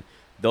done.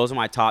 Those are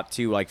my top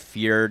two, like,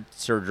 feared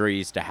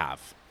surgeries to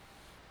have.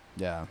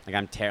 Yeah. Like,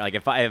 I'm like,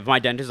 if my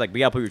dentist like, we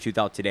gotta put your tooth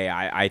out today,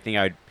 I think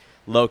I would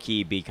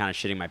low-key be kind of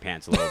shitting my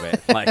pants a little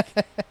bit. Like,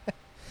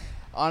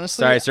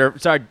 honestly. Sorry, sir.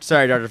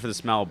 Sorry, doctor, for the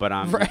smell, but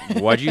right.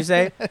 What'd you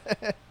say?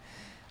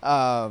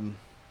 No,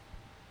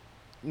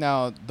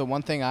 the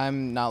one thing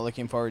I'm not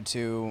looking forward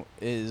to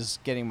is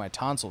getting my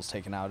tonsils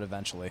taken out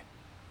eventually.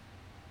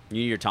 You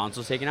need your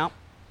tonsils taken out?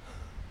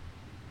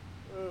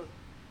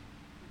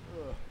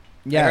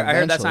 Yeah, I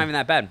heard that's not even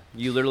that bad.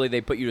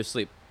 They put you to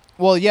sleep.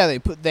 Well, yeah,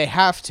 they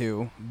have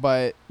to,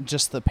 but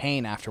just the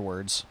pain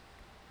afterwards.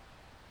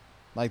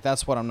 Like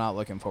that's what I'm not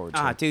looking forward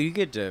to. Dude, you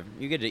get to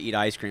eat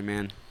ice cream,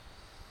 man.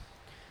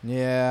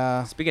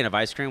 Yeah. Speaking of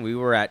ice cream, we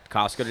were at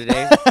Costco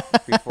today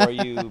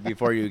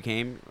before you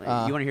came. You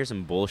want to hear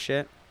some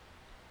bullshit?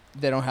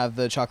 They don't have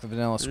the chocolate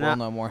vanilla swirl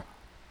no more.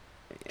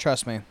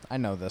 Trust me, I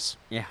know this.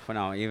 Yeah, well,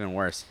 no, even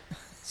worse.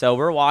 So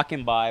we're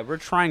walking by. We're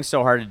trying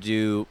so hard to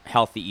do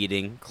healthy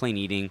eating, clean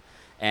eating,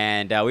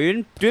 and we've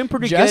been doing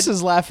pretty good. Jess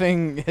is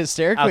laughing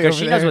hysterically over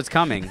she there. knows what's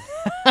coming.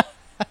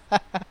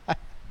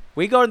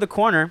 We go to the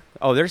corner.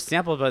 Oh, there's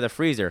samples by the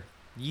freezer.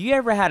 You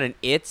ever had an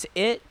It's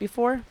It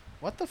before?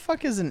 What the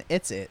fuck is an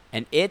It's It?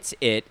 An It's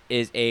It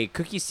is a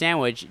cookie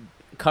sandwich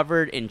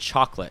covered in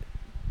chocolate.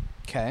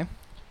 Okay.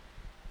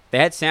 They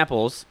had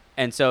samples,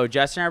 and so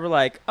Jess and I were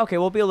like, okay,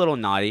 we'll be a little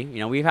naughty. You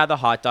know, we've had the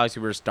hot dogs.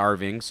 We were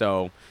starving,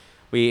 so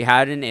we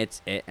had an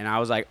It's It, and I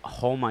was like,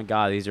 oh my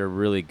God, these are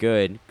really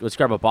good. Let's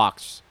grab a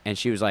box. And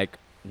she was like,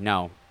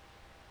 no.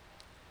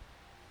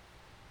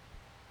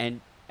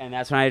 And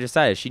that's when I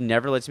decided she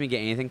never lets me get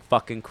anything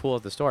fucking cool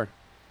at the store.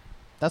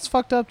 That's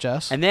fucked up,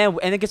 Jess. And then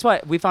guess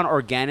what? We found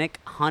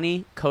organic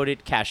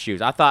honey-coated cashews.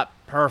 I thought,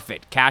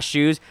 perfect.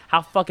 Cashews,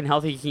 how fucking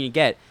healthy can you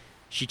get?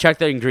 She checked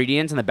the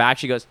ingredients in the back.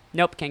 She goes,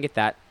 nope, can't get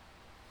that.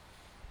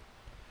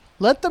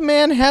 Let the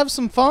man have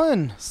some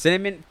fun.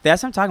 Cinnamon,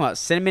 that's what I'm talking about.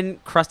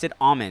 Cinnamon-crusted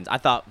almonds. I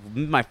thought,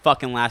 my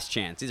fucking last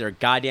chance. These are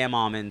goddamn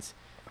almonds.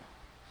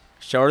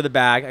 Show her the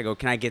bag. I go,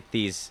 can I get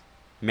these?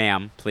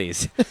 Ma'am,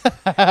 please.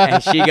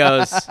 And she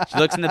goes, she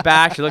looks in the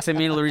back. She looks at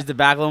me and reads the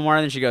back a little more.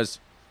 And then she goes,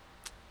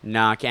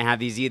 no, can't have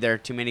these either.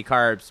 Too many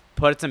carbs.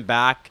 Puts them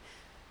back.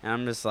 And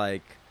I'm just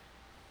like,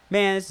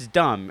 man, this is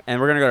dumb.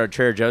 And we're going to go to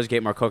Trader Joe's,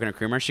 get more coconut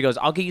creamer. She goes,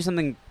 I'll get you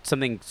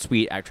something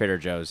sweet at Trader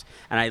Joe's.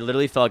 And I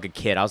literally felt like a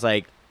kid. I was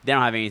like, they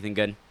don't have anything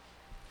good.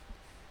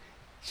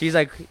 She's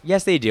like,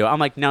 yes, they do. I'm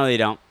like, no, they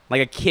don't.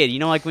 Like a kid. You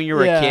know, like when you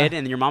were a kid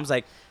and your mom's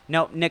like,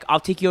 no, Nick,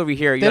 I'll take you over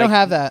here. They don't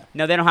have that.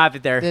 No, they don't have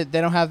it there.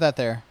 They don't have that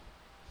there.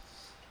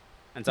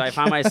 And so I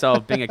found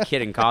myself being a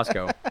kid in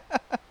Costco.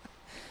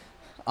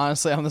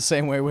 Honestly, I'm the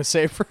same way with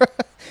Safer.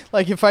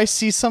 Like, if I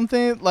see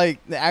something, like,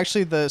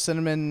 actually the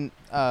cinnamon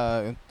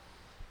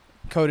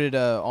coated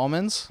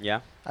almonds.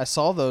 Yeah. I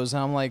saw those,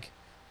 and I'm like,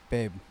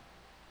 babe,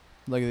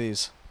 look at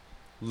these.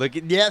 Look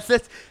at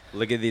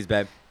these,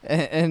 babe.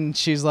 And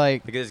she's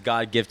like. Look at this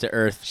God gift to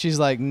earth. She's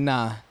like,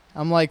 nah.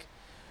 I'm like,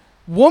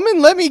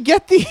 Woman, let me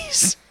get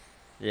these.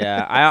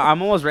 Yeah,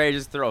 I'm almost ready to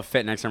just throw a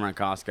fit next time I'm at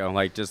Costco.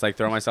 Like, just like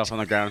throw myself on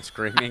the ground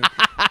screaming.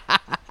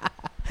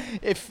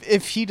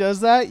 If he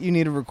does that, you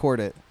need to record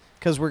it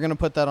because we're gonna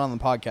put that on the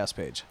podcast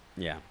page.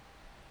 Yeah,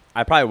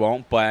 I probably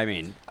won't, but I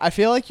mean, I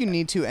feel like you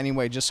need to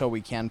anyway, just so we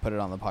can put it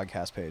on the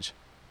podcast page.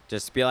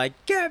 just be like,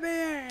 "Get me!"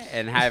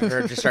 and have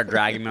her just start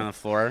dragging me on the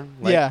floor.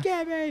 Like, Yeah.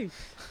 Get me!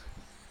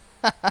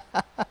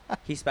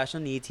 He's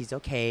special needs. He's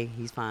okay.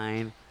 He's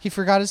fine. He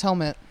forgot his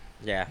helmet.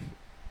 Yeah.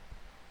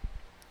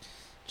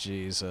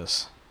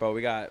 Jesus. But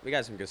we got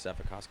some good stuff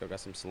at Costco.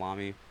 Got some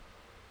salami.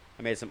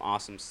 I made some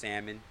awesome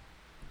salmon.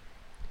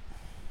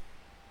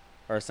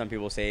 Or some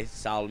people say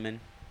salmon.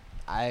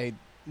 I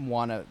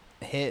want to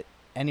hit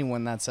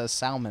anyone that says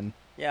salmon.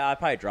 Yeah, I'd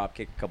probably drop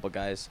kick a couple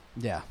guys.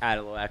 Yeah. Add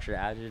a little extra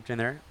adjective in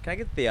there. Can I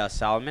get the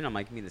salmon? I'm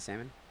like, give me the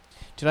salmon.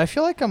 Dude, I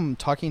feel like I'm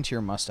talking to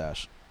your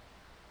mustache.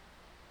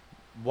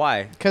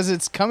 Why? Because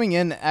it's coming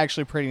in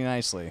actually pretty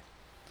nicely.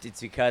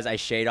 It's because I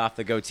shade off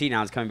the goatee.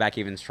 Now it's coming back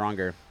even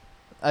stronger.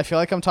 I feel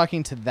like I'm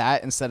talking to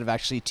that instead of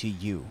actually to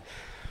you.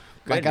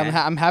 Good, like man.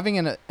 I'm having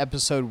an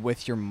episode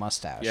with your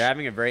mustache. You're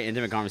having a very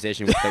intimate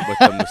conversation with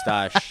the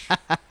mustache.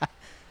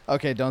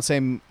 Okay, don't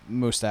say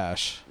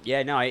mustache.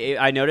 Yeah, no,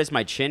 I noticed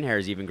my chin hair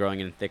is even growing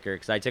in thicker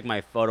because I took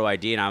my photo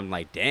ID and I'm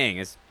like,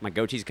 dang, my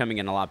goatee's coming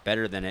in a lot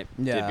better than it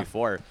did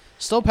before.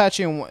 Still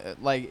patchy in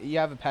like you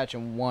have a patch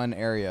in one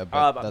area,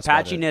 but that's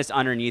about it. Patchiness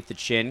underneath the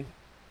chin.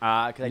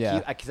 Because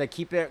Yeah. I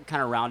keep it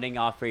kind of rounding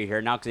off right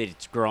here now because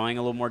it's growing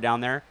a little more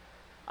down there.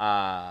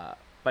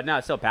 But no,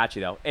 it's still patchy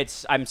though.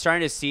 I'm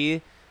starting to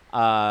see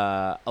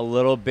a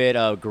little bit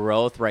of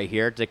growth right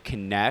here to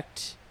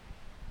connect.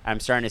 I'm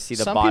starting to see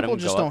the Some bottom people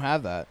just go up. don't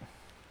have that.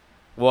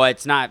 Well,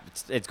 it's not.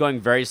 It's going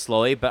very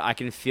slowly, but I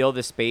can feel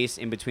the space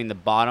in between the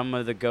bottom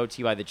of the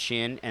goatee by the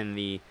chin and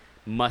the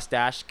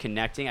mustache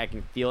connecting. I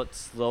can feel it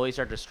slowly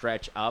start to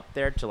stretch up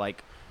there to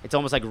like. It's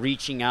almost like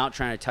reaching out,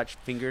 trying to touch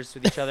fingers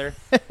with each other.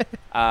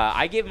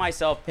 I give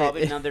myself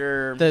probably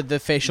another the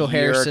facial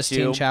hair year or Sistine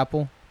two.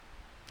 Chapel.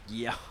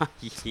 Yeah,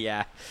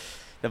 yeah.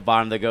 The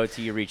bottom of the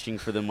goatee reaching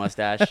for the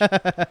mustache.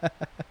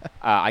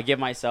 I give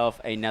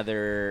myself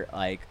another,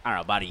 like, I don't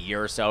know, about a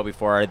year or so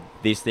before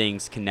these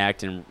things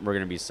connect and we're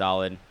going to be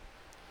solid.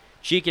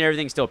 Cheek and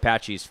everything's still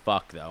patchy as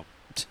fuck, though.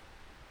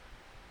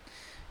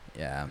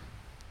 Yeah.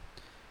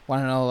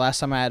 Want to know the last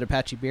time I had a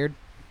patchy beard?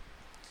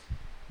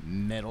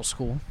 Middle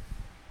school.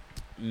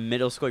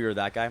 Middle school, you were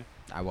that guy?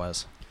 I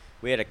was.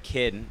 We had a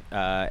kid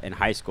in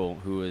high school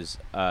who was,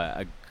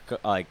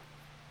 like,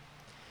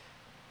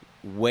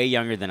 way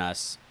younger than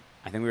us.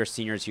 I think we were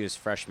seniors. He was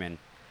freshman.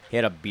 He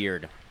had a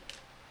beard.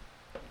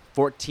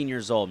 14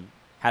 years old.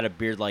 Had a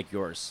beard like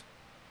yours.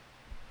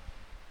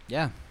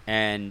 Yeah.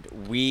 And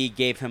we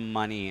gave him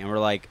money, and we're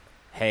like,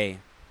 hey,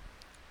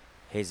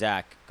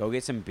 Zach, go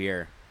get some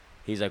beer.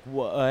 He's like,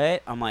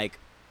 what? I'm like,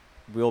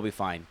 we'll be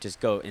fine.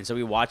 Just go. And so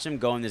we watched him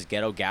go in this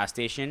ghetto gas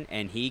station,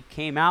 and he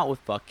came out with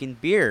fucking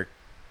beer.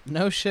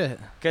 No shit.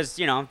 Because,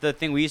 the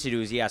thing we used to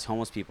do is he asked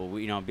homeless people,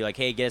 be like,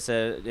 hey, get us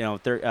a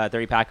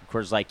 30-pack of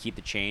Coors Light, keep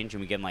the change,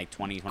 and we give them like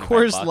 20, 25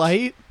 Coors bucks.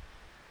 Light?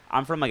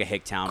 I'm from like a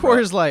hick town.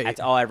 Coors Light.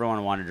 That's all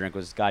everyone wanted to drink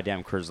was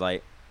goddamn Coors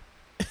Light.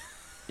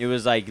 It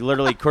was like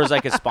literally Coors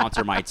Light could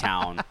sponsor my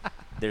town.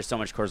 There's so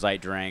much Coors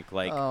Light drink.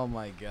 Like, oh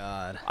my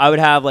god. I would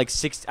have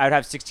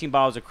 16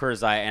 bottles of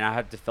Coors Light, and I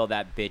had to fill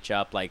that bitch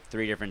up like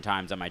 3 different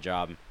times at my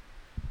job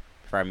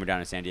before I moved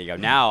down to San Diego.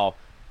 Now,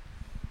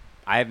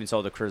 I haven't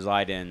sold a Coors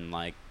Light in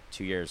like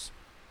 2 years.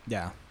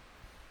 Yeah.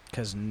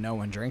 Because no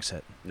one drinks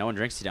it. No one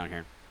drinks it down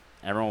here.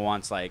 Everyone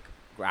wants like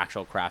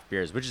actual craft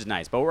beers, which is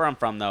nice. But where I'm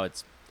from, though,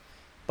 it's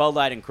Bud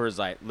Light and Coors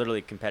Light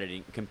literally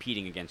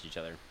competing against each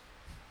other.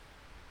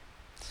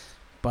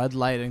 Bud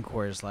Light and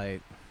Coors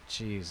Light.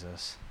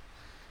 Jesus.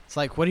 It's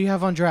like, what do you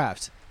have on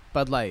draft?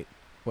 Bud Light.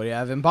 What do you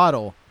have in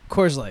bottle?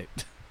 Coors Light.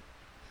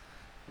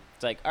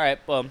 It's like, all right,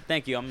 well,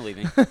 thank you. I'm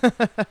leaving.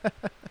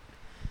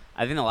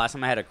 I think the last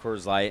time I had a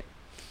Coors Light,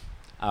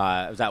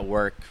 I was at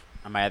work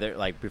on my other,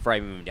 like, before I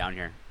moved down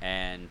here.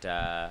 And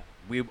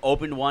we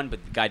opened one,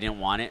 but the guy didn't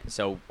want it.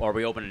 Or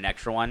we opened an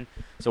extra one.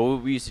 So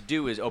what we used to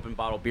do is open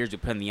bottle beers, we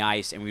put in the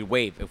ice, and we'd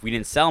wait. If we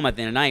didn't sell them at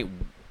the end of the night,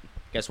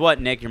 guess what,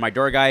 Nick? You're my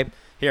door guy.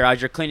 Here,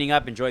 as you're cleaning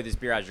up, enjoy this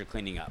beer as you're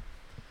cleaning up.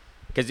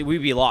 Because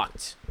we'd be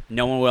locked.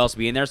 No one will else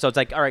be in there. So it's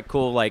like, all right,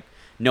 cool. Like,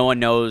 no one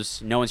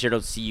knows. No one's here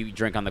to see you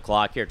drink on the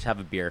clock. Here, just have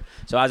a beer.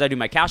 So as I do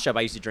my cash job,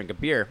 I used to drink a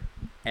beer.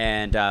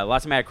 And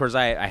last time I had Coors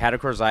Light, I had a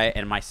Coors Light.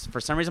 And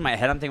for some reason, in my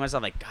head, I'm thinking to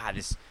myself, like, God,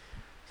 this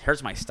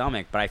hurts my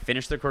stomach. But I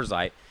finished the Coors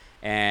Light.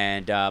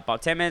 And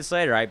about 10 minutes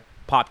later, I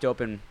popped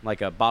open,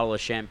 like, a bottle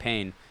of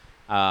champagne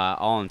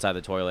all inside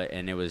the toilet.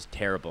 And it was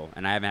terrible.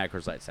 And I haven't had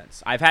Coors Light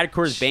since. I've had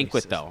Coors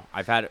Banquet, though.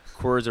 I've had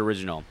Coors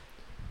Original.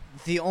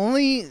 The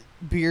only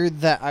beer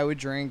that I would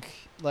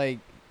drink, like,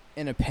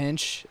 in a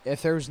pinch,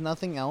 if there was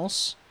nothing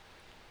else,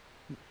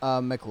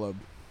 Michelob.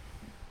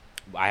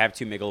 I have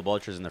 2 Michelob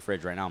Ultras in the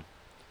fridge right now.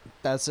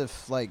 That's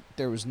if, like,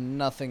 there was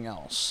nothing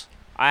else.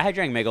 I had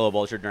drank Michelob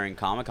Ultra during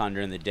Comic-Con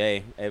during the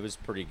day. It was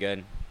pretty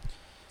good.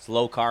 It's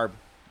low carb.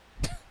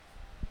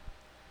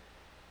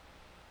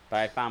 But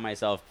I found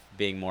myself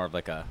being more of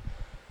like a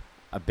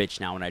bitch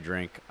now when I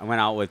drink. I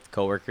went out with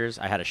coworkers.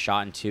 I had a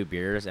shot and 2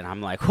 beers, and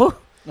I'm like, whew.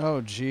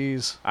 Oh,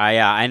 jeez.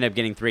 I ended up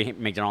getting 3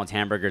 McDonald's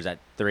hamburgers at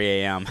 3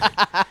 a.m.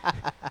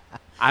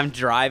 I'm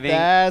driving.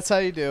 That's how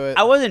you do it.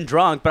 I wasn't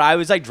drunk, but I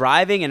was like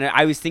driving, and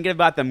I was thinking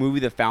about the movie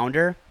The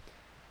Founder,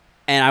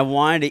 and I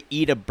wanted to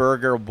eat a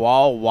burger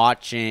while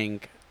watching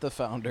The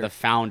Founder. The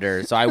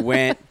Founder. So I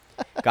went,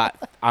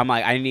 I'm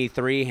like, I need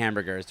 3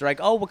 hamburgers. They're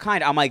like, oh, what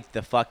kind? I'm like,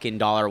 the fucking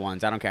dollar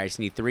ones. I don't care. I just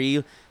need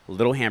 3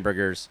 little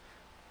hamburgers.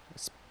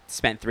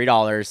 Spent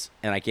 $3,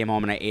 and I came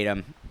home and I ate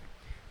them,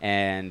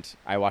 and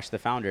I watched The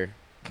Founder.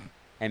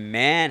 And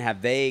man,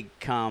 have they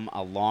come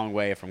a long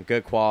way from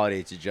good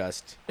quality to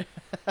just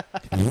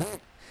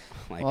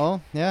like.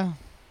 Well, yeah.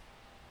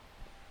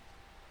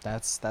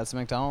 That's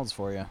McDonald's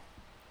for you.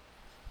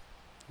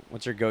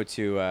 What's your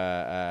go-to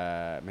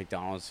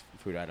McDonald's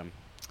food item?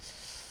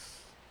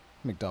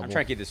 McDouble. I'm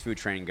trying to keep this food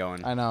train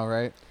going. I know,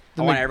 right?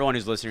 I want everyone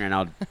who's listening right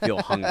now to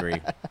feel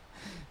hungry.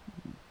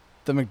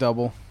 The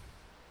McDouble.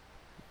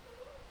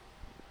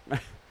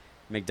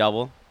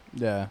 McDouble?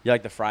 Yeah. You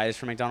like the fries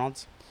from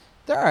McDonald's?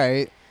 They're all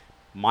right.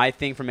 My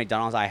thing from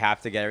McDonald's, I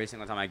have to get every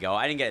single time I go.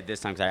 I didn't get it this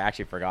time because I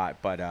actually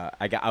forgot, but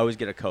I always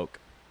get a Coke.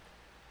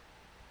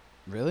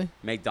 Really?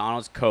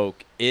 McDonald's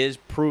Coke is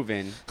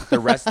proven. The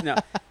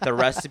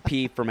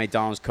recipe for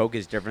McDonald's Coke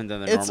is different than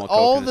the normal Coke. It's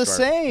all in the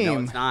store. same. No,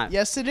 it's not.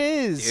 Yes, it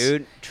is.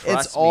 Dude,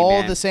 trust it's me, all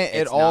man. the same.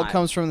 It It's all not.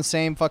 comes from the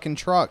same fucking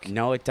truck.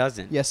 No, it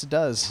doesn't. Yes, it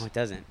does. No, it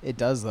doesn't. It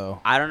does,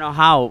 though. I don't know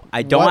how.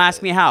 Don't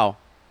ask me how.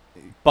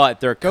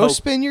 But they're Go Coke.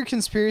 spin your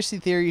conspiracy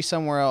theory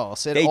somewhere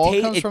else. It They all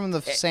ta- comes it- from the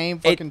it-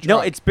 same it- fucking truck. No,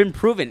 it's been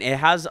proven. It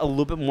has a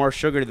little bit more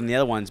sugar than the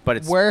other ones, but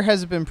it's. Where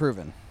has it been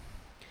proven?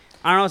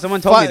 I don't know.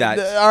 Someone told me that.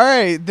 All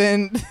right,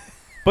 then.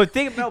 But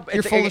think, no,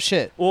 You're full of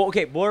shit. Well,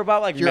 okay. What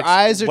about like Your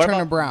eyes are what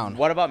turning about- brown.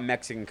 What about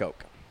Mexican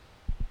Coke?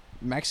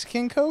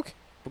 Mexican Coke?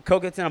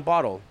 Coke that's in a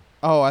bottle.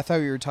 Oh, I thought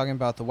you were talking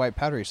about the white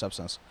powdery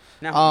substance.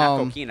 No, not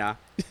Um, coquina.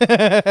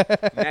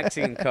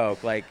 Mexican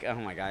Coke, like, oh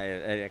my god.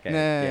 Okay,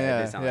 Yeah,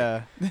 it does sound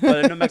yeah. like.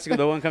 But no Mexican.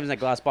 The one comes in a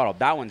glass bottle.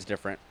 That one's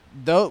different.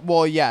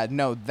 Well, yeah,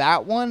 no,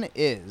 that one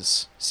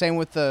is. Same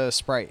with the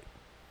Sprite.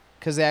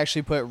 Because they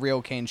actually put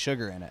real cane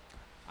sugar in it.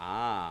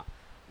 Ah,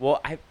 well,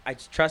 I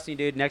trust me,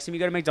 dude. Next time you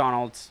go to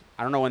McDonald's,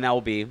 I don't know when that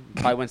will be.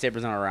 Probably when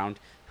Saber's not around.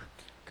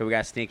 Cause we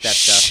gotta sneak that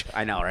stuff.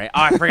 I know, right?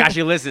 Oh, I forgot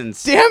she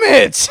listens. Damn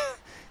it!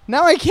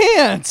 Now I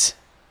can't!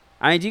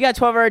 I mean, you got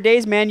 12-hour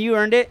days, man. You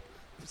earned it.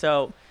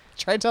 So.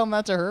 Try telling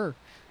that to her.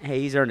 Hey,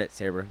 he's earned it,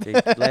 Saber.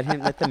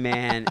 Let the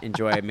man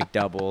enjoy a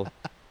McDouble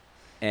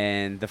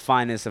and the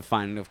finest of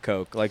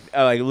Coke. Like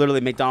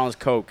literally, McDonald's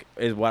Coke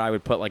is what I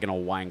would put like in a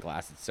wine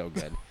glass. It's so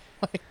good.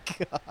 Oh my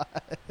god.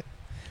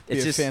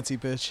 It's Be just a fancy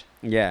bitch.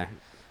 Yeah,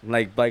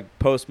 like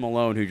Post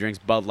Malone who drinks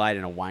Bud Light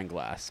in a wine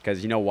glass.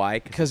 Because you know why?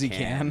 Because he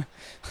can.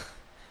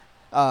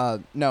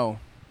 No.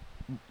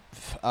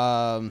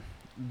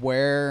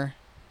 Where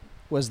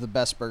was the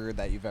best burger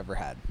that you've ever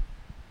had?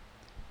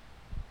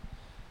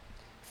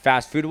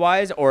 Fast food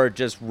wise or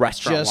just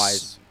restaurant wise?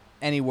 Just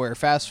anywhere.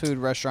 Fast food,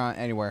 restaurant,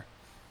 anywhere.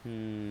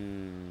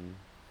 You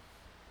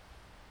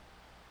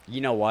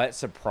know what?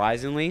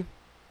 Surprisingly,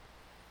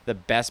 the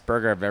best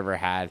burger I've ever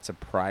had,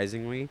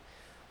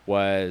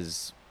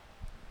 was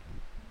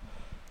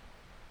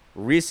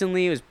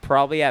recently. It was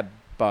probably at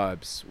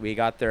Bub's. We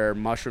got their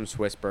mushroom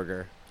Swiss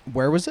burger.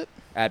 Where was it?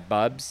 At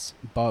Bub's.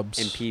 Bub's.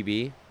 In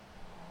PB.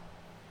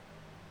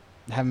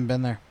 Haven't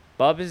been there.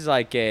 Bub's is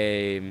like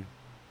a...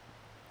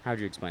 How'd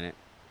you explain it?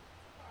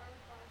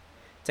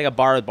 It's like a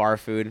bar with bar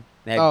food.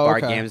 They have bar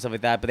games and stuff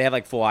like that, but they have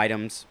like full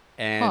items.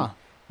 And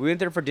we went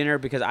there for dinner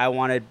because I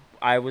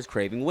was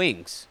craving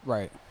wings.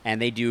 Right.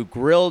 And they do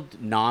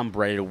grilled,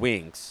 non-breaded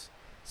wings.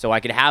 So I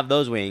could have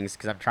those wings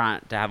because I'm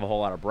trying to have a whole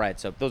lot of bread.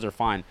 So those are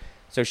fine.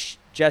 So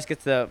Jess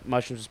gets the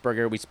mushroom Swiss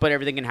burger. We split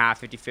everything in half,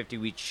 50-50.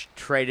 We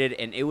traded,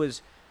 and it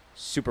was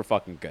super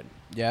fucking good.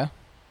 Yeah?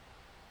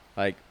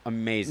 Like,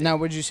 amazing. Now,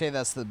 would you say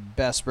that's the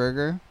best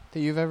burger that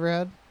you've ever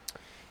had?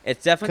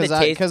 It's definitely the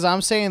taste. Because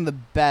I'm saying the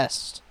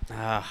best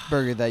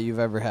burger that you've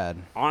ever had.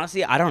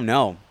 Honestly, I don't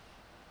know.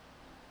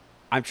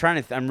 I'm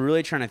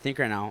really trying to think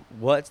right now.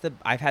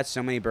 I've had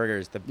so many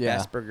burgers. The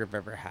best burger I've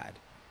ever had.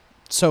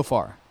 So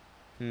far.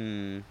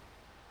 I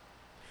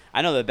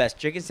know the best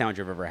chicken sandwich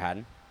I've ever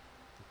had.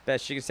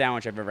 Best chicken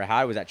sandwich I've ever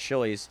had was at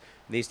Chili's.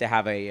 They used to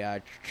have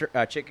a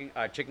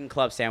chicken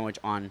club sandwich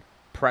on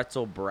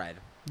pretzel bread.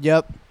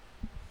 Yep.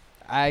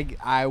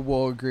 I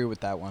will agree with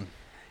that one.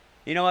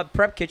 You know what?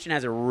 Prep Kitchen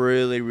has a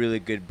really, really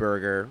good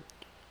burger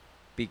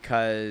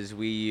because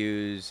we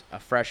use a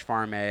fresh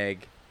farm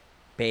egg,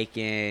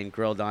 bacon,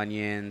 grilled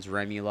onions,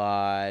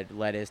 remoulade,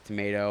 lettuce,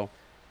 tomato.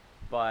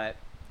 But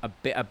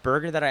a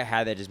burger that I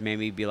had that just made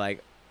me be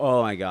like,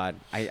 oh, my God,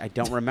 I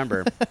don't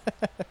remember.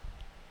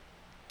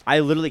 I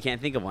literally can't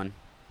think of one.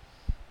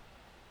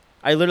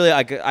 I literally,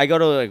 I go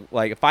to,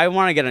 like if I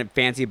want to get a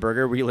fancy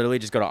burger, we literally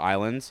just go to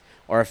Islands.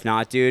 Or if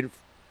not, dude,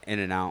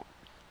 In-N-Out.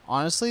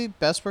 Honestly,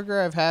 best burger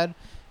I've had.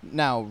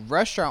 Now,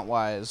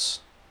 restaurant-wise,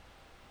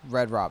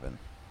 Red Robin.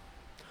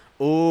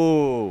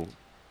 Ooh.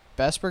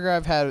 best burger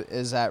I've had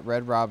is at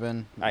Red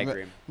Robin. I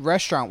agree.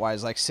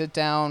 Restaurant-wise, like sit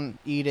down,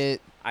 eat it.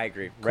 I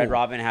agree. Cool. Red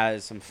Robin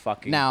has some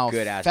fucking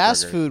good-ass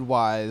fast burgers.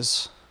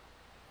 food-wise,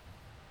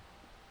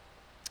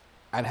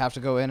 I'd have to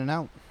go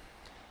In-N-Out.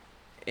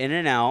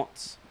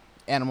 In-N-Out.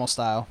 Animal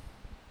style.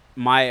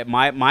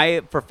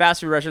 My for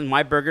fast food restaurants,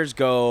 my burgers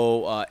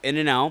go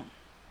In-N-Out.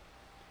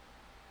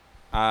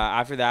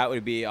 After that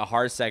would be a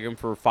hard second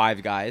for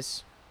Five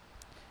Guys.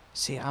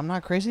 See, I'm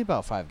not crazy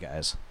about Five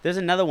Guys. There's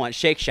another one,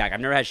 Shake Shack.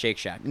 I've never had Shake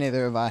Shack.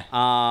 Neither have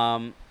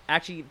I.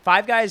 Actually,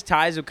 Five Guys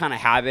ties with kind of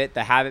Habit.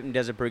 The Habit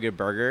does a pretty good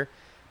burger.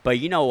 But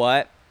you know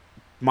what?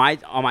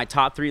 On my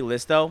top 3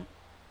 list, though,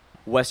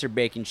 Western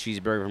Bacon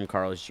Cheeseburger from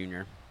Carl's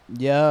Jr.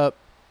 Yep.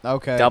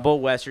 Okay.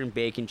 Double Western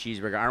Bacon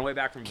Cheeseburger. On our way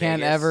back from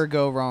Can't Vegas. ever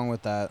go wrong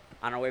with that.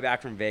 On our way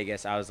back from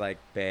Vegas, I was like,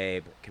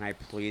 babe, can I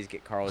please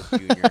get Carl's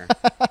Jr.?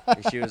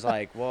 And she was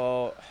like,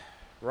 well,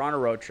 we're on a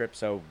road trip,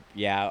 so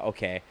yeah,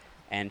 okay.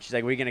 And she's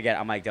like, what are you going to get?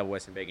 I'm like, double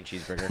Western Bacon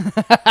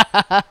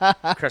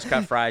Cheeseburger. Crust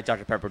cut fried,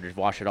 Dr. Pepper, just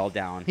wash it all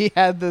down. He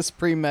had this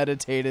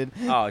premeditated.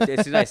 Oh, as soon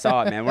as I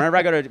saw it, man. Whenever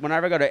I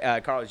go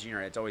to Carl's Jr.,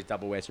 it's always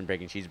double Western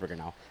Bacon Cheeseburger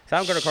now. So I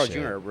don't go to Carl's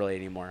Jr. really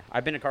anymore.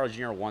 I've been to Carl's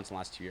Jr. once in the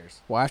last 2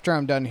 years. Well, after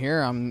I'm done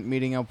here, I'm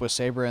meeting up with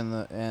Saber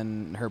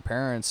and her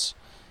parents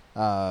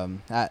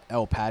at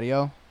El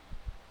Patio,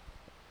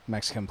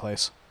 Mexican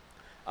place.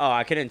 Oh,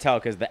 I couldn't tell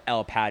because the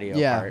El Patio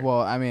part.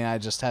 Well, I mean, I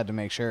just had to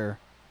make sure.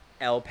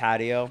 El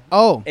Patio.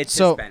 Oh, It's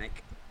so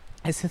Hispanic.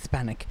 It's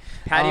Hispanic.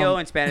 Patio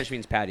in Spanish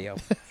means patio.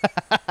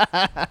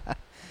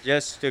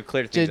 Just to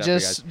clear things up for you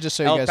guys. Just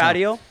so you El guys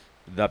Patio, know.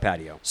 the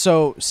patio.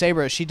 So,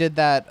 Saber, she did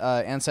that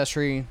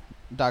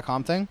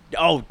Ancestry.com thing.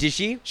 Oh, did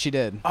she? She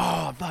did.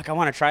 Oh, fuck, I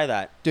want to try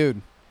that.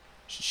 Dude,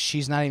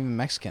 she's not even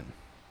Mexican.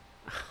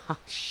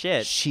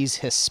 Shit. She's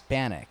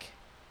Hispanic.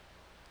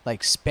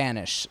 Like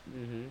Spanish.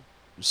 Mm-hmm.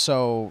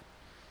 So,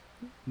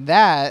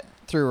 that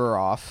threw her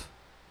off.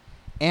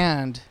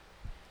 And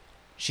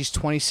she's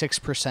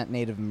 26%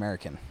 Native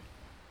American.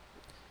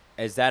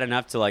 Is that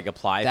enough to, like,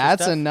 apply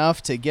That's for stuff?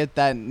 enough to get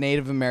that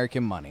Native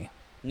American money.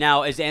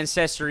 Now, is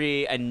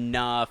Ancestry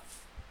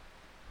enough?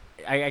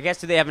 I guess,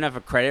 do they have enough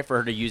of credit for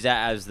her to use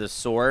that as the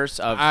source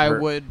of I her?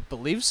 would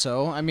believe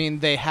so. I mean,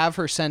 they have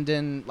her send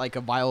in, like,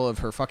 a vial of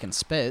her fucking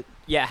spit.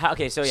 Yeah,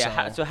 okay, so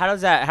yeah, so how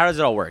does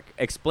it all work?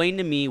 Explain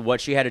to me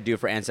what she had to do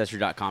for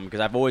Ancestry.com, because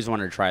I've always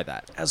wanted to try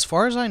that. As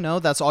far as I know,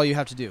 that's all you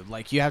have to do.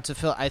 Like, you have to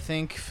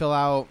fill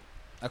out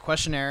a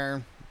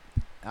questionnaire,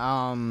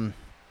 and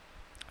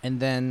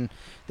then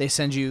they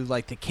send you,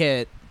 like, the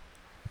kit.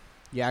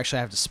 You actually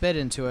have to spit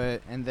into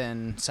it and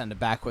then send it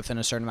back within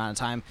a certain amount of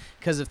time.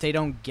 Because if they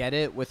don't get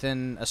it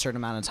within a certain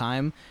amount of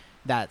time,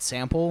 that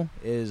sample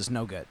is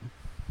no good.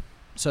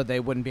 So they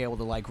wouldn't be able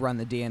to, like, run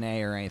the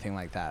DNA or anything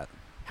like that.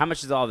 How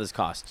much does all this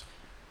cost?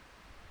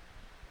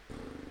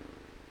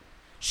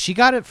 She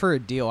got it for a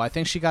deal. I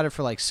think she got it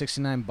for like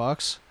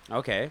 $69.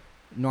 Okay.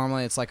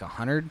 Normally it's like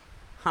 $100.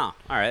 Huh. All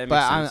right. That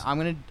But makes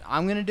sense.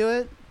 I'm gonna do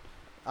it,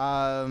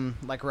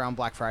 like around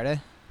Black Friday.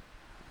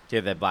 Do you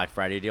have that Black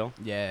Friday deal?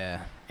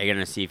 Yeah. Are you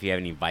gonna see if you have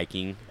any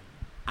Viking?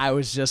 I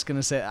was just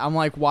gonna say, I'm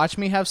like, watch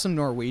me have some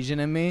Norwegian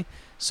in me,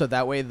 so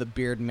that way the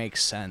beard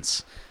makes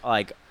sense.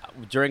 Like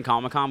during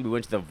Comic-Con, we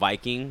went to the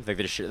Viking, like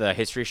the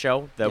history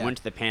show. Went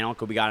to the panel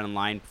because we got in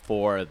line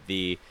for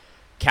the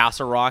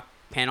Castle Rock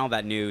panel,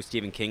 that new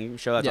Stephen King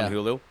show that's on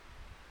Hulu.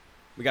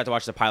 We got to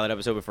watch the pilot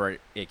episode before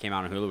it came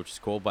out on Hulu, which is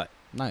cool. But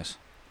nice.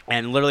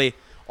 And literally,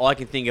 all I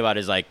can think about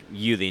is like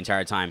you the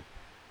entire time,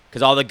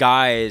 because all the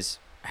guys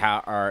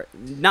are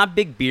not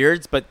big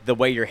beards, but the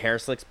way your hair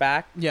slicks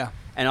back. Yeah.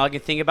 And all I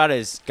can think about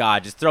is,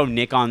 God, just throw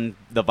Nick on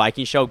the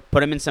Viking show,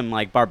 put him in some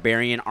like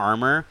barbarian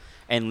armor,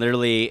 and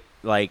literally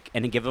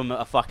and give him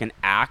a fucking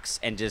axe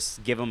and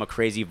just give him a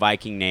crazy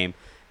Viking name.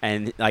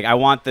 And like, I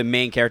want the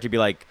main character to be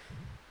like,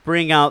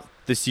 bring out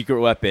the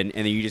secret weapon,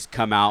 and then you just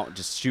come out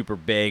just super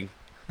big,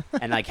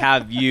 and like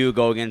have you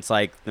go against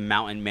like the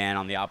mountain man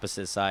on the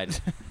opposite side.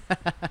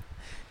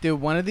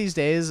 Dude, one of these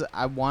days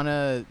I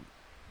wanna,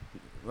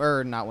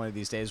 or not one of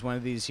these days, one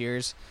of these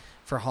years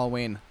for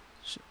Halloween,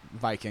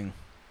 Viking.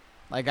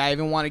 Like, I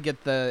even want to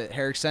get the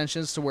hair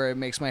extensions to where it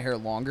makes my hair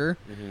longer,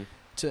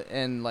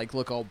 and like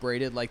look all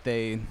braided like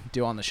they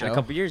do on the show. In a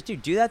couple years,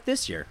 dude, do that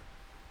this year.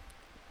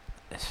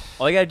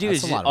 All you gotta do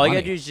is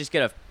just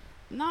get a.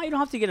 No, you don't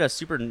have to get a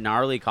super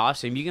gnarly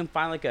costume. You can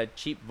find like a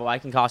cheap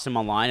Viking costume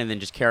online and then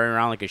just carry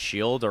around like a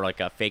shield or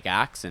like a fake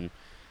axe. And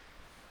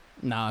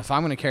no, if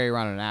I'm gonna carry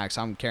around an axe,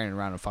 I'm carrying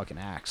around a fucking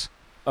axe.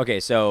 Okay,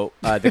 so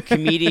the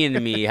comedian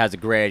in me has a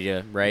great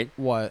idea, right?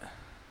 What?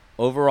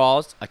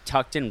 Overalls, a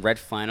tucked-in red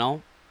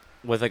flannel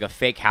with like a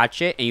fake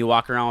hatchet, and you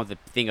walk around with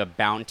a thing of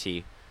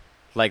bounty,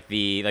 like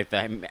the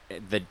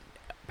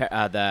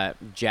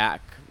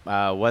jack. What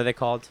are they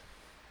called?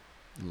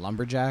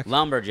 Lumberjack.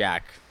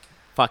 Lumberjack.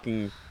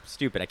 Fucking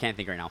stupid. I can't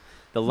think right now.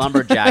 The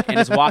lumberjack, and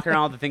just walk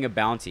around with the thing of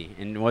bounty.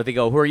 And when they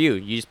go, who are you?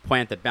 You just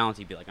point at the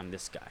bounty, be like, I'm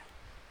this guy.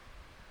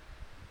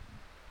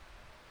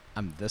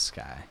 I'm this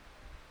guy.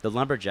 The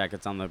lumberjack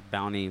that's on the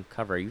bounty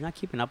cover. Are you not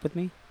keeping up with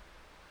me?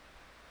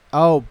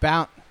 Oh,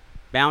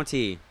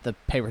 Bounty. The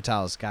paper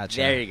towels. Gotcha.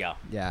 There you go.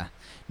 Yeah.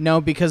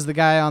 No, because the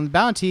guy on the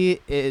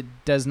Bounty, it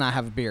does not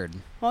have a beard.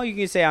 Well, you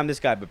can say I'm this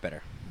guy, but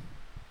better.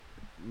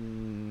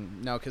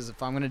 No, because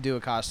if I'm going to do a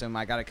costume,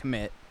 I got to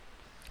commit.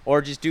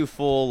 Or just do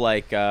full,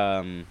 like,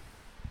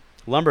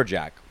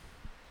 lumberjack.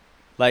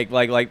 Like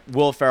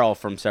Will Ferrell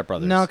from Step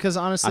Brothers. No, because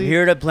honestly... I'm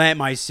here to plant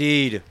my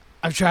seed.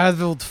 I've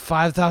traveled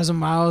 5,000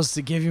 miles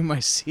to give you my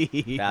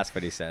seed. That's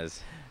what he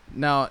says.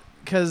 No,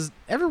 because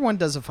everyone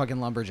does a fucking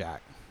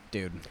lumberjack,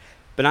 dude.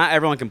 But not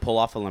everyone can pull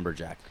off a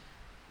lumberjack.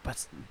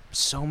 But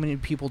so many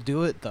people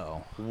do it,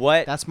 though.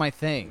 What? That's my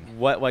thing.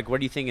 What are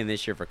you thinking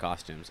this year for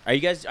costumes? Are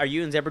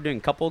you and Zebra doing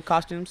couple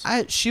costumes?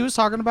 She was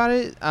talking about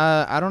it.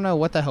 I don't know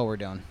what the hell we're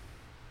doing.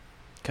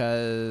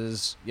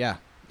 Because, yeah,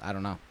 I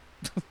don't know.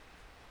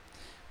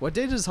 What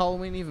day does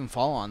Halloween even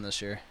fall on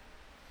this year?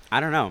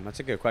 I don't know. That's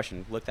a good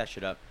question. Look that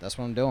shit up. That's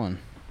what I'm doing.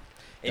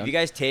 If you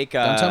guys take...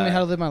 don't tell me how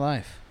to live my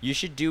life. You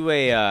should do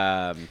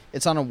a...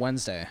 It's on a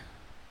Wednesday.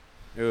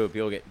 Ooh,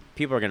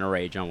 people are going to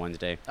rage on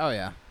Wednesday. Oh,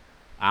 yeah.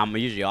 I'm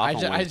usually off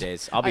on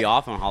Wednesdays. I'll be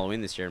off on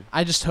Halloween this year.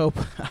 I just hope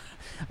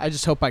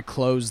I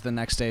close the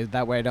next day.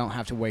 That way I don't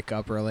have to wake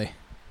up early.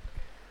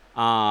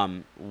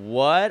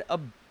 What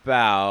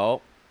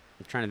about...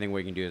 I'm trying to think what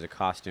we can do as a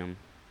costume.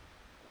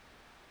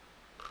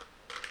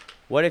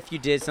 What if you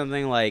did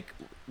something like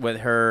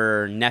with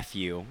her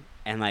nephew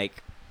and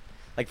like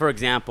for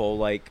example,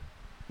 like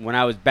when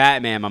I was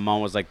Batman, my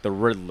mom was like the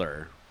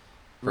Riddler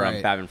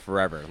from Batman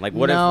Forever. Like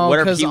what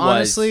if he was...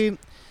 honestly,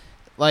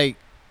 like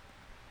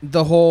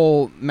the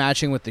whole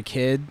matching with the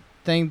kid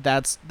thing,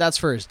 that's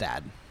for his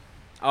dad.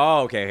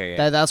 Oh, okay.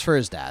 That's for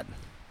his dad.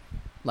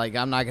 Like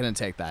I'm not gonna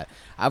take that.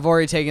 I've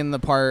already taken the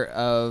part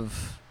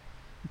of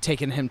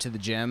taking him to the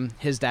gym.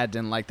 His dad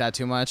didn't like that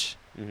too much.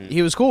 Mm-hmm.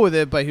 He was cool with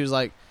it, but he was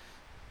like,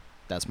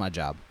 that's my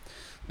job.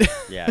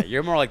 Yeah,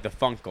 you're more like the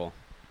funkle.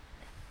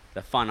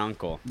 The fun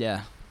uncle.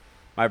 Yeah.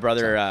 My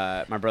brother's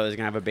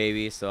gonna have a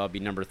baby, so I'll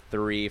be number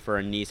 3 for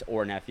a niece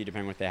or nephew,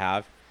 depending what they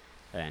have.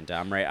 And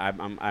I'm right.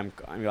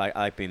 I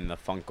like being the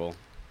funkle.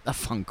 A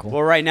funkle.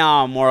 Well, right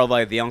now I'm more of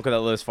like the uncle that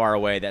lives far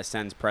away that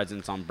sends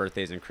presents on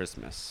birthdays and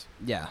Christmas.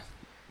 Yeah,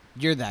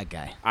 you're that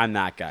guy. I'm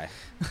that guy,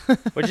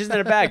 which isn't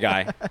a bad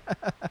guy.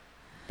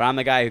 But I'm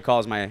the guy who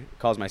calls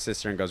my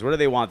sister and goes, "What do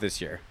they want this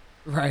year?"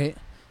 Right.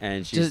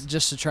 And she's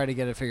just to try to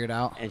get it figured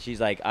out. And she's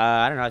like,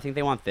 I don't know. I think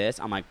they want this.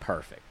 I'm like,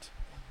 perfect.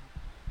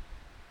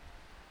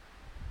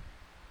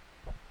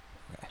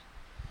 Okay.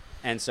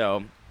 And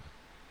so,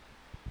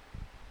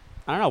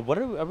 I don't know. What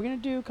are we gonna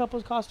do?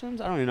 Couples costumes?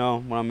 I don't even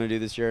know what I'm gonna do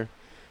this year.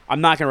 I'm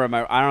not gonna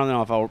wear I don't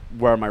know if I'll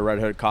wear my Red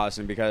Hood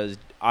costume because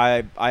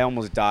I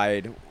almost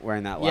died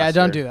wearing that last year. Yeah,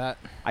 don't do that.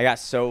 I got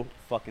so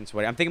fucking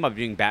sweaty. I'm thinking about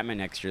doing Batman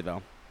next year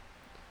though.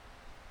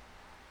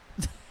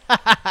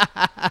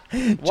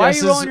 Why are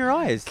you rolling your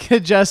eyes?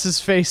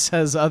 Jess's face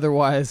says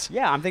otherwise.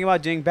 Yeah, I'm thinking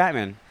about doing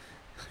Batman.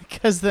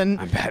 Because then...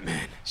 I'm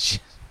Batman.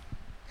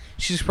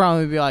 She's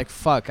probably be like,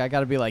 fuck, I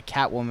gotta be like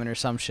Catwoman or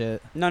some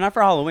shit. No, not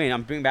for Halloween.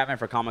 I'm doing Batman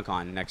for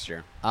Comic-Con next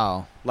year.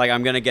 Oh. Like,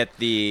 I'm gonna get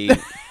the...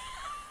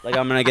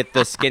 I'm gonna get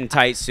the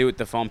skin-tight suit,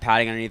 the foam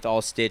padding underneath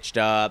all stitched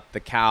up,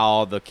 the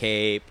cowl, the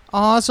cape.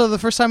 Oh, so the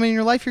first time in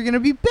your life you're gonna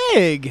be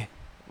big.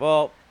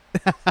 Well,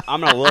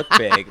 I'm gonna look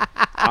big.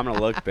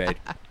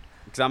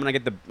 Because I'm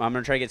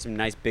gonna try to get some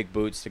nice big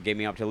boots to get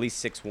me up to at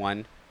least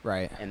 6'1".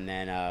 Right. And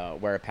then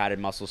wear a padded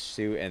muscle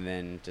suit and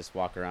then just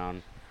walk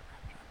around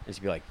and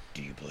just be like,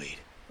 "Do you bleed?"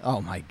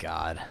 Oh my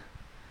god.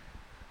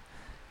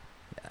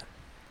 Yeah.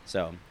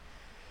 So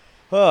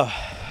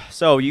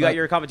you got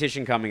your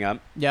competition coming up.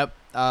 Yep.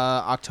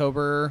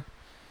 October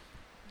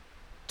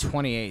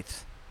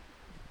 28th.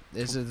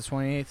 Is it the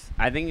 28th?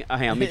 I think.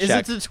 Hang on, let me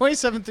check. Is it the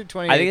 27th or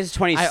 28th? I think it's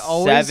 27th.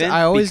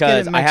 I always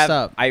get it mixed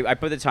up. I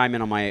put the time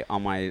in on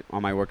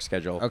my work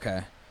schedule.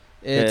 Okay.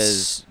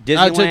 It's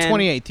Disneyland. To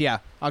 28th. Yeah,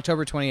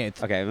 October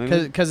 28th.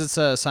 Okay. Because it's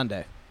a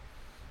Sunday.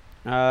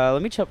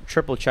 Let me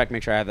triple check,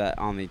 make sure I have that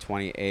on the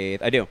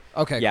 28th. I do.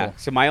 Okay. Yeah. Cool.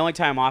 So my only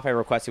time off I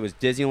requested was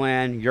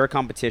Disneyland, your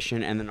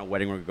competition, and then a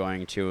wedding we're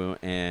going to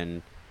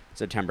in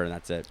September, and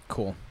that's it.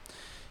 Cool.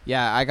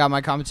 Yeah, I got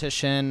my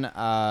competition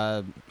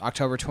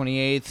October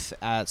 28th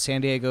at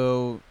San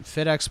Diego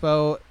Fit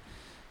Expo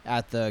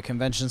at the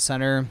Convention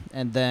Center.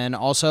 And then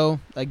also,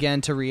 again,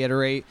 to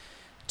reiterate,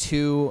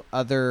 2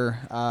 other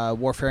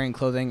Warfaring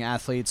Clothing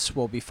athletes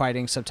will be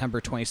fighting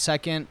September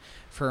 22nd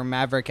for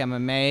Maverick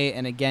MMA.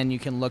 And again, you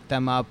can look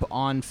them up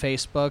on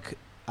Facebook.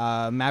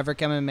 Maverick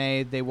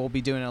MMA, they will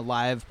be doing a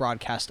live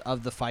broadcast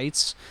of the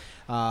fights.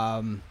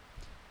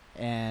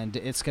 And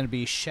it's going to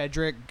be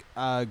Shedrick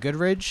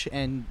Goodridge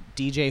and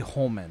DJ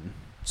Holman.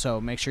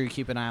 So make sure you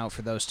keep an eye out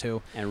for those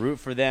 2. And root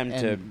for them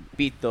to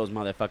beat those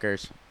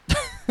motherfuckers.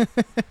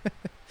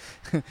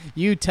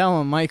 You tell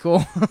them,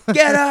 Michael.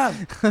 Get up!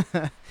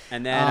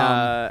 And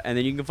then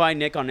you can find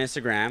Nick on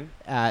Instagram.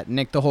 At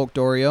Nick the Hulk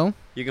Dorio.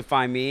 You can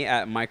find me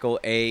at Michael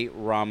A.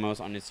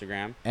 Ramos on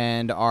Instagram.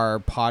 And our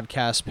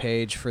podcast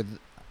page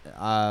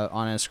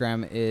on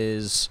Instagram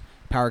is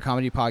Power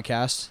Comedy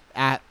Podcast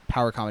at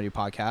Power Comedy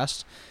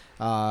Podcast.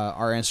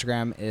 Our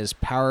Instagram is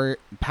Power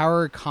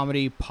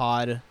Comedy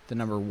Pod, the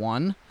number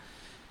 1.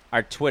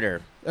 Our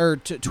Twitter. Or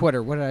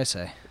Twitter. What did I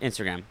say?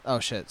 Instagram. Oh,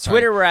 shit. Sorry.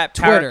 Twitter, we're at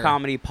Power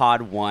Comedy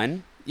Pod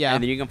 1. Yeah.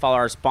 And then you can follow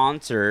our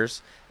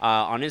sponsors.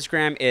 On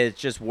Instagram, it's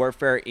just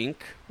Warfare Inc.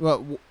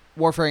 Well,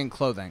 Warfare Inc.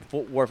 Clothing.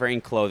 Warfare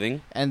Inc.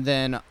 Clothing. And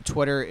then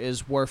Twitter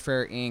is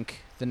Warfare Inc.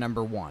 the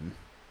number 1.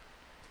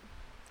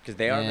 Because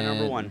they are the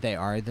number 1. They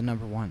are the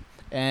number 1.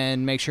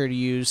 And make sure to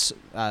use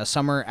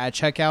summer at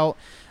checkout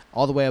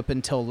all the way up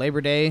until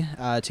Labor Day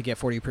to get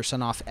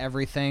 40% off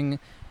everything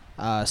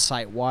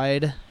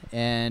site-wide.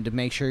 And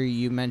make sure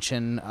you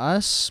mention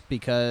us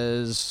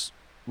because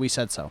we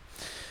said so.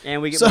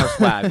 And we get more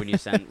swag when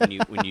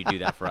you do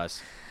that for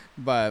us.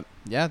 But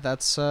yeah,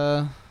 that's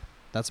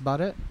about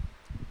it.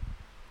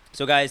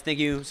 So guys, thank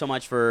you so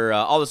much for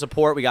all the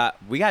support. We got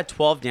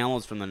 12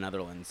 downloads from the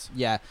Netherlands.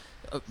 Yeah,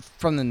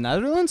 from the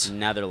Netherlands.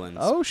 Netherlands.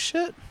 Oh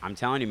shit! I'm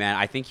telling you, man.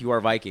 I think you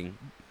are Viking.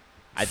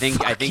 I think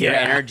yeah. your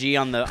energy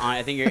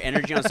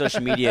on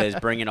social media is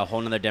bringing a whole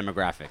nother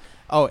demographic.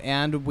 Oh,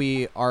 and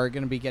we are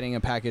going to be getting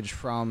a package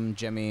from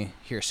Jimmy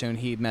here soon.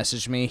 He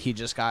messaged me. He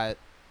just got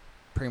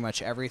pretty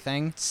much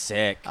everything.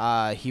 Sick.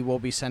 He will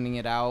be sending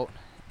it out,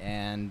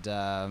 and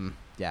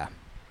yeah.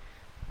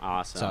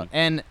 Awesome. So,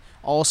 and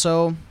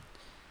also,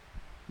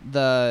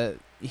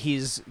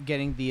 he's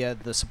getting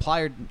the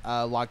supplier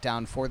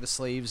lockdown for the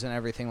sleeves and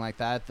everything like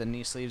that, the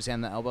knee sleeves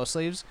and the elbow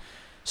sleeves.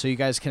 So you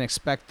guys can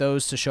expect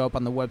those to show up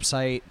on the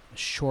website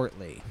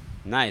shortly.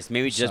 Nice.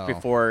 Maybe just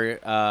before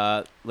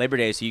Labor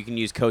Day, so you can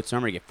use code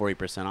SUMMER to get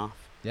 40% off.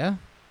 Yeah.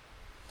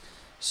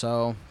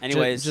 So,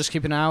 anyways, just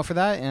keep an eye out for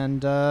that,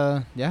 and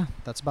yeah,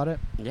 that's about it.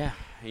 Yeah,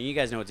 and you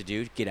guys know what to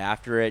do. Get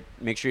after it.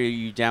 Make sure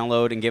you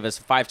download and give us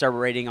a 5-star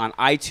rating on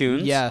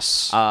iTunes.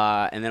 Yes.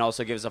 And then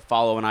also give us a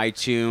follow on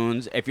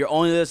iTunes. If you're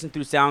only listening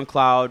through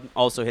SoundCloud,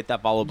 also hit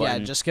that follow button.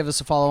 Yeah, just give us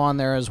a follow on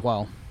there as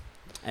well.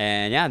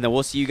 And yeah, then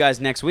we'll see you guys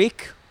next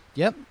week.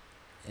 Yep.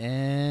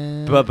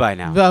 And bye-bye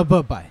now.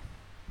 Bye-bye.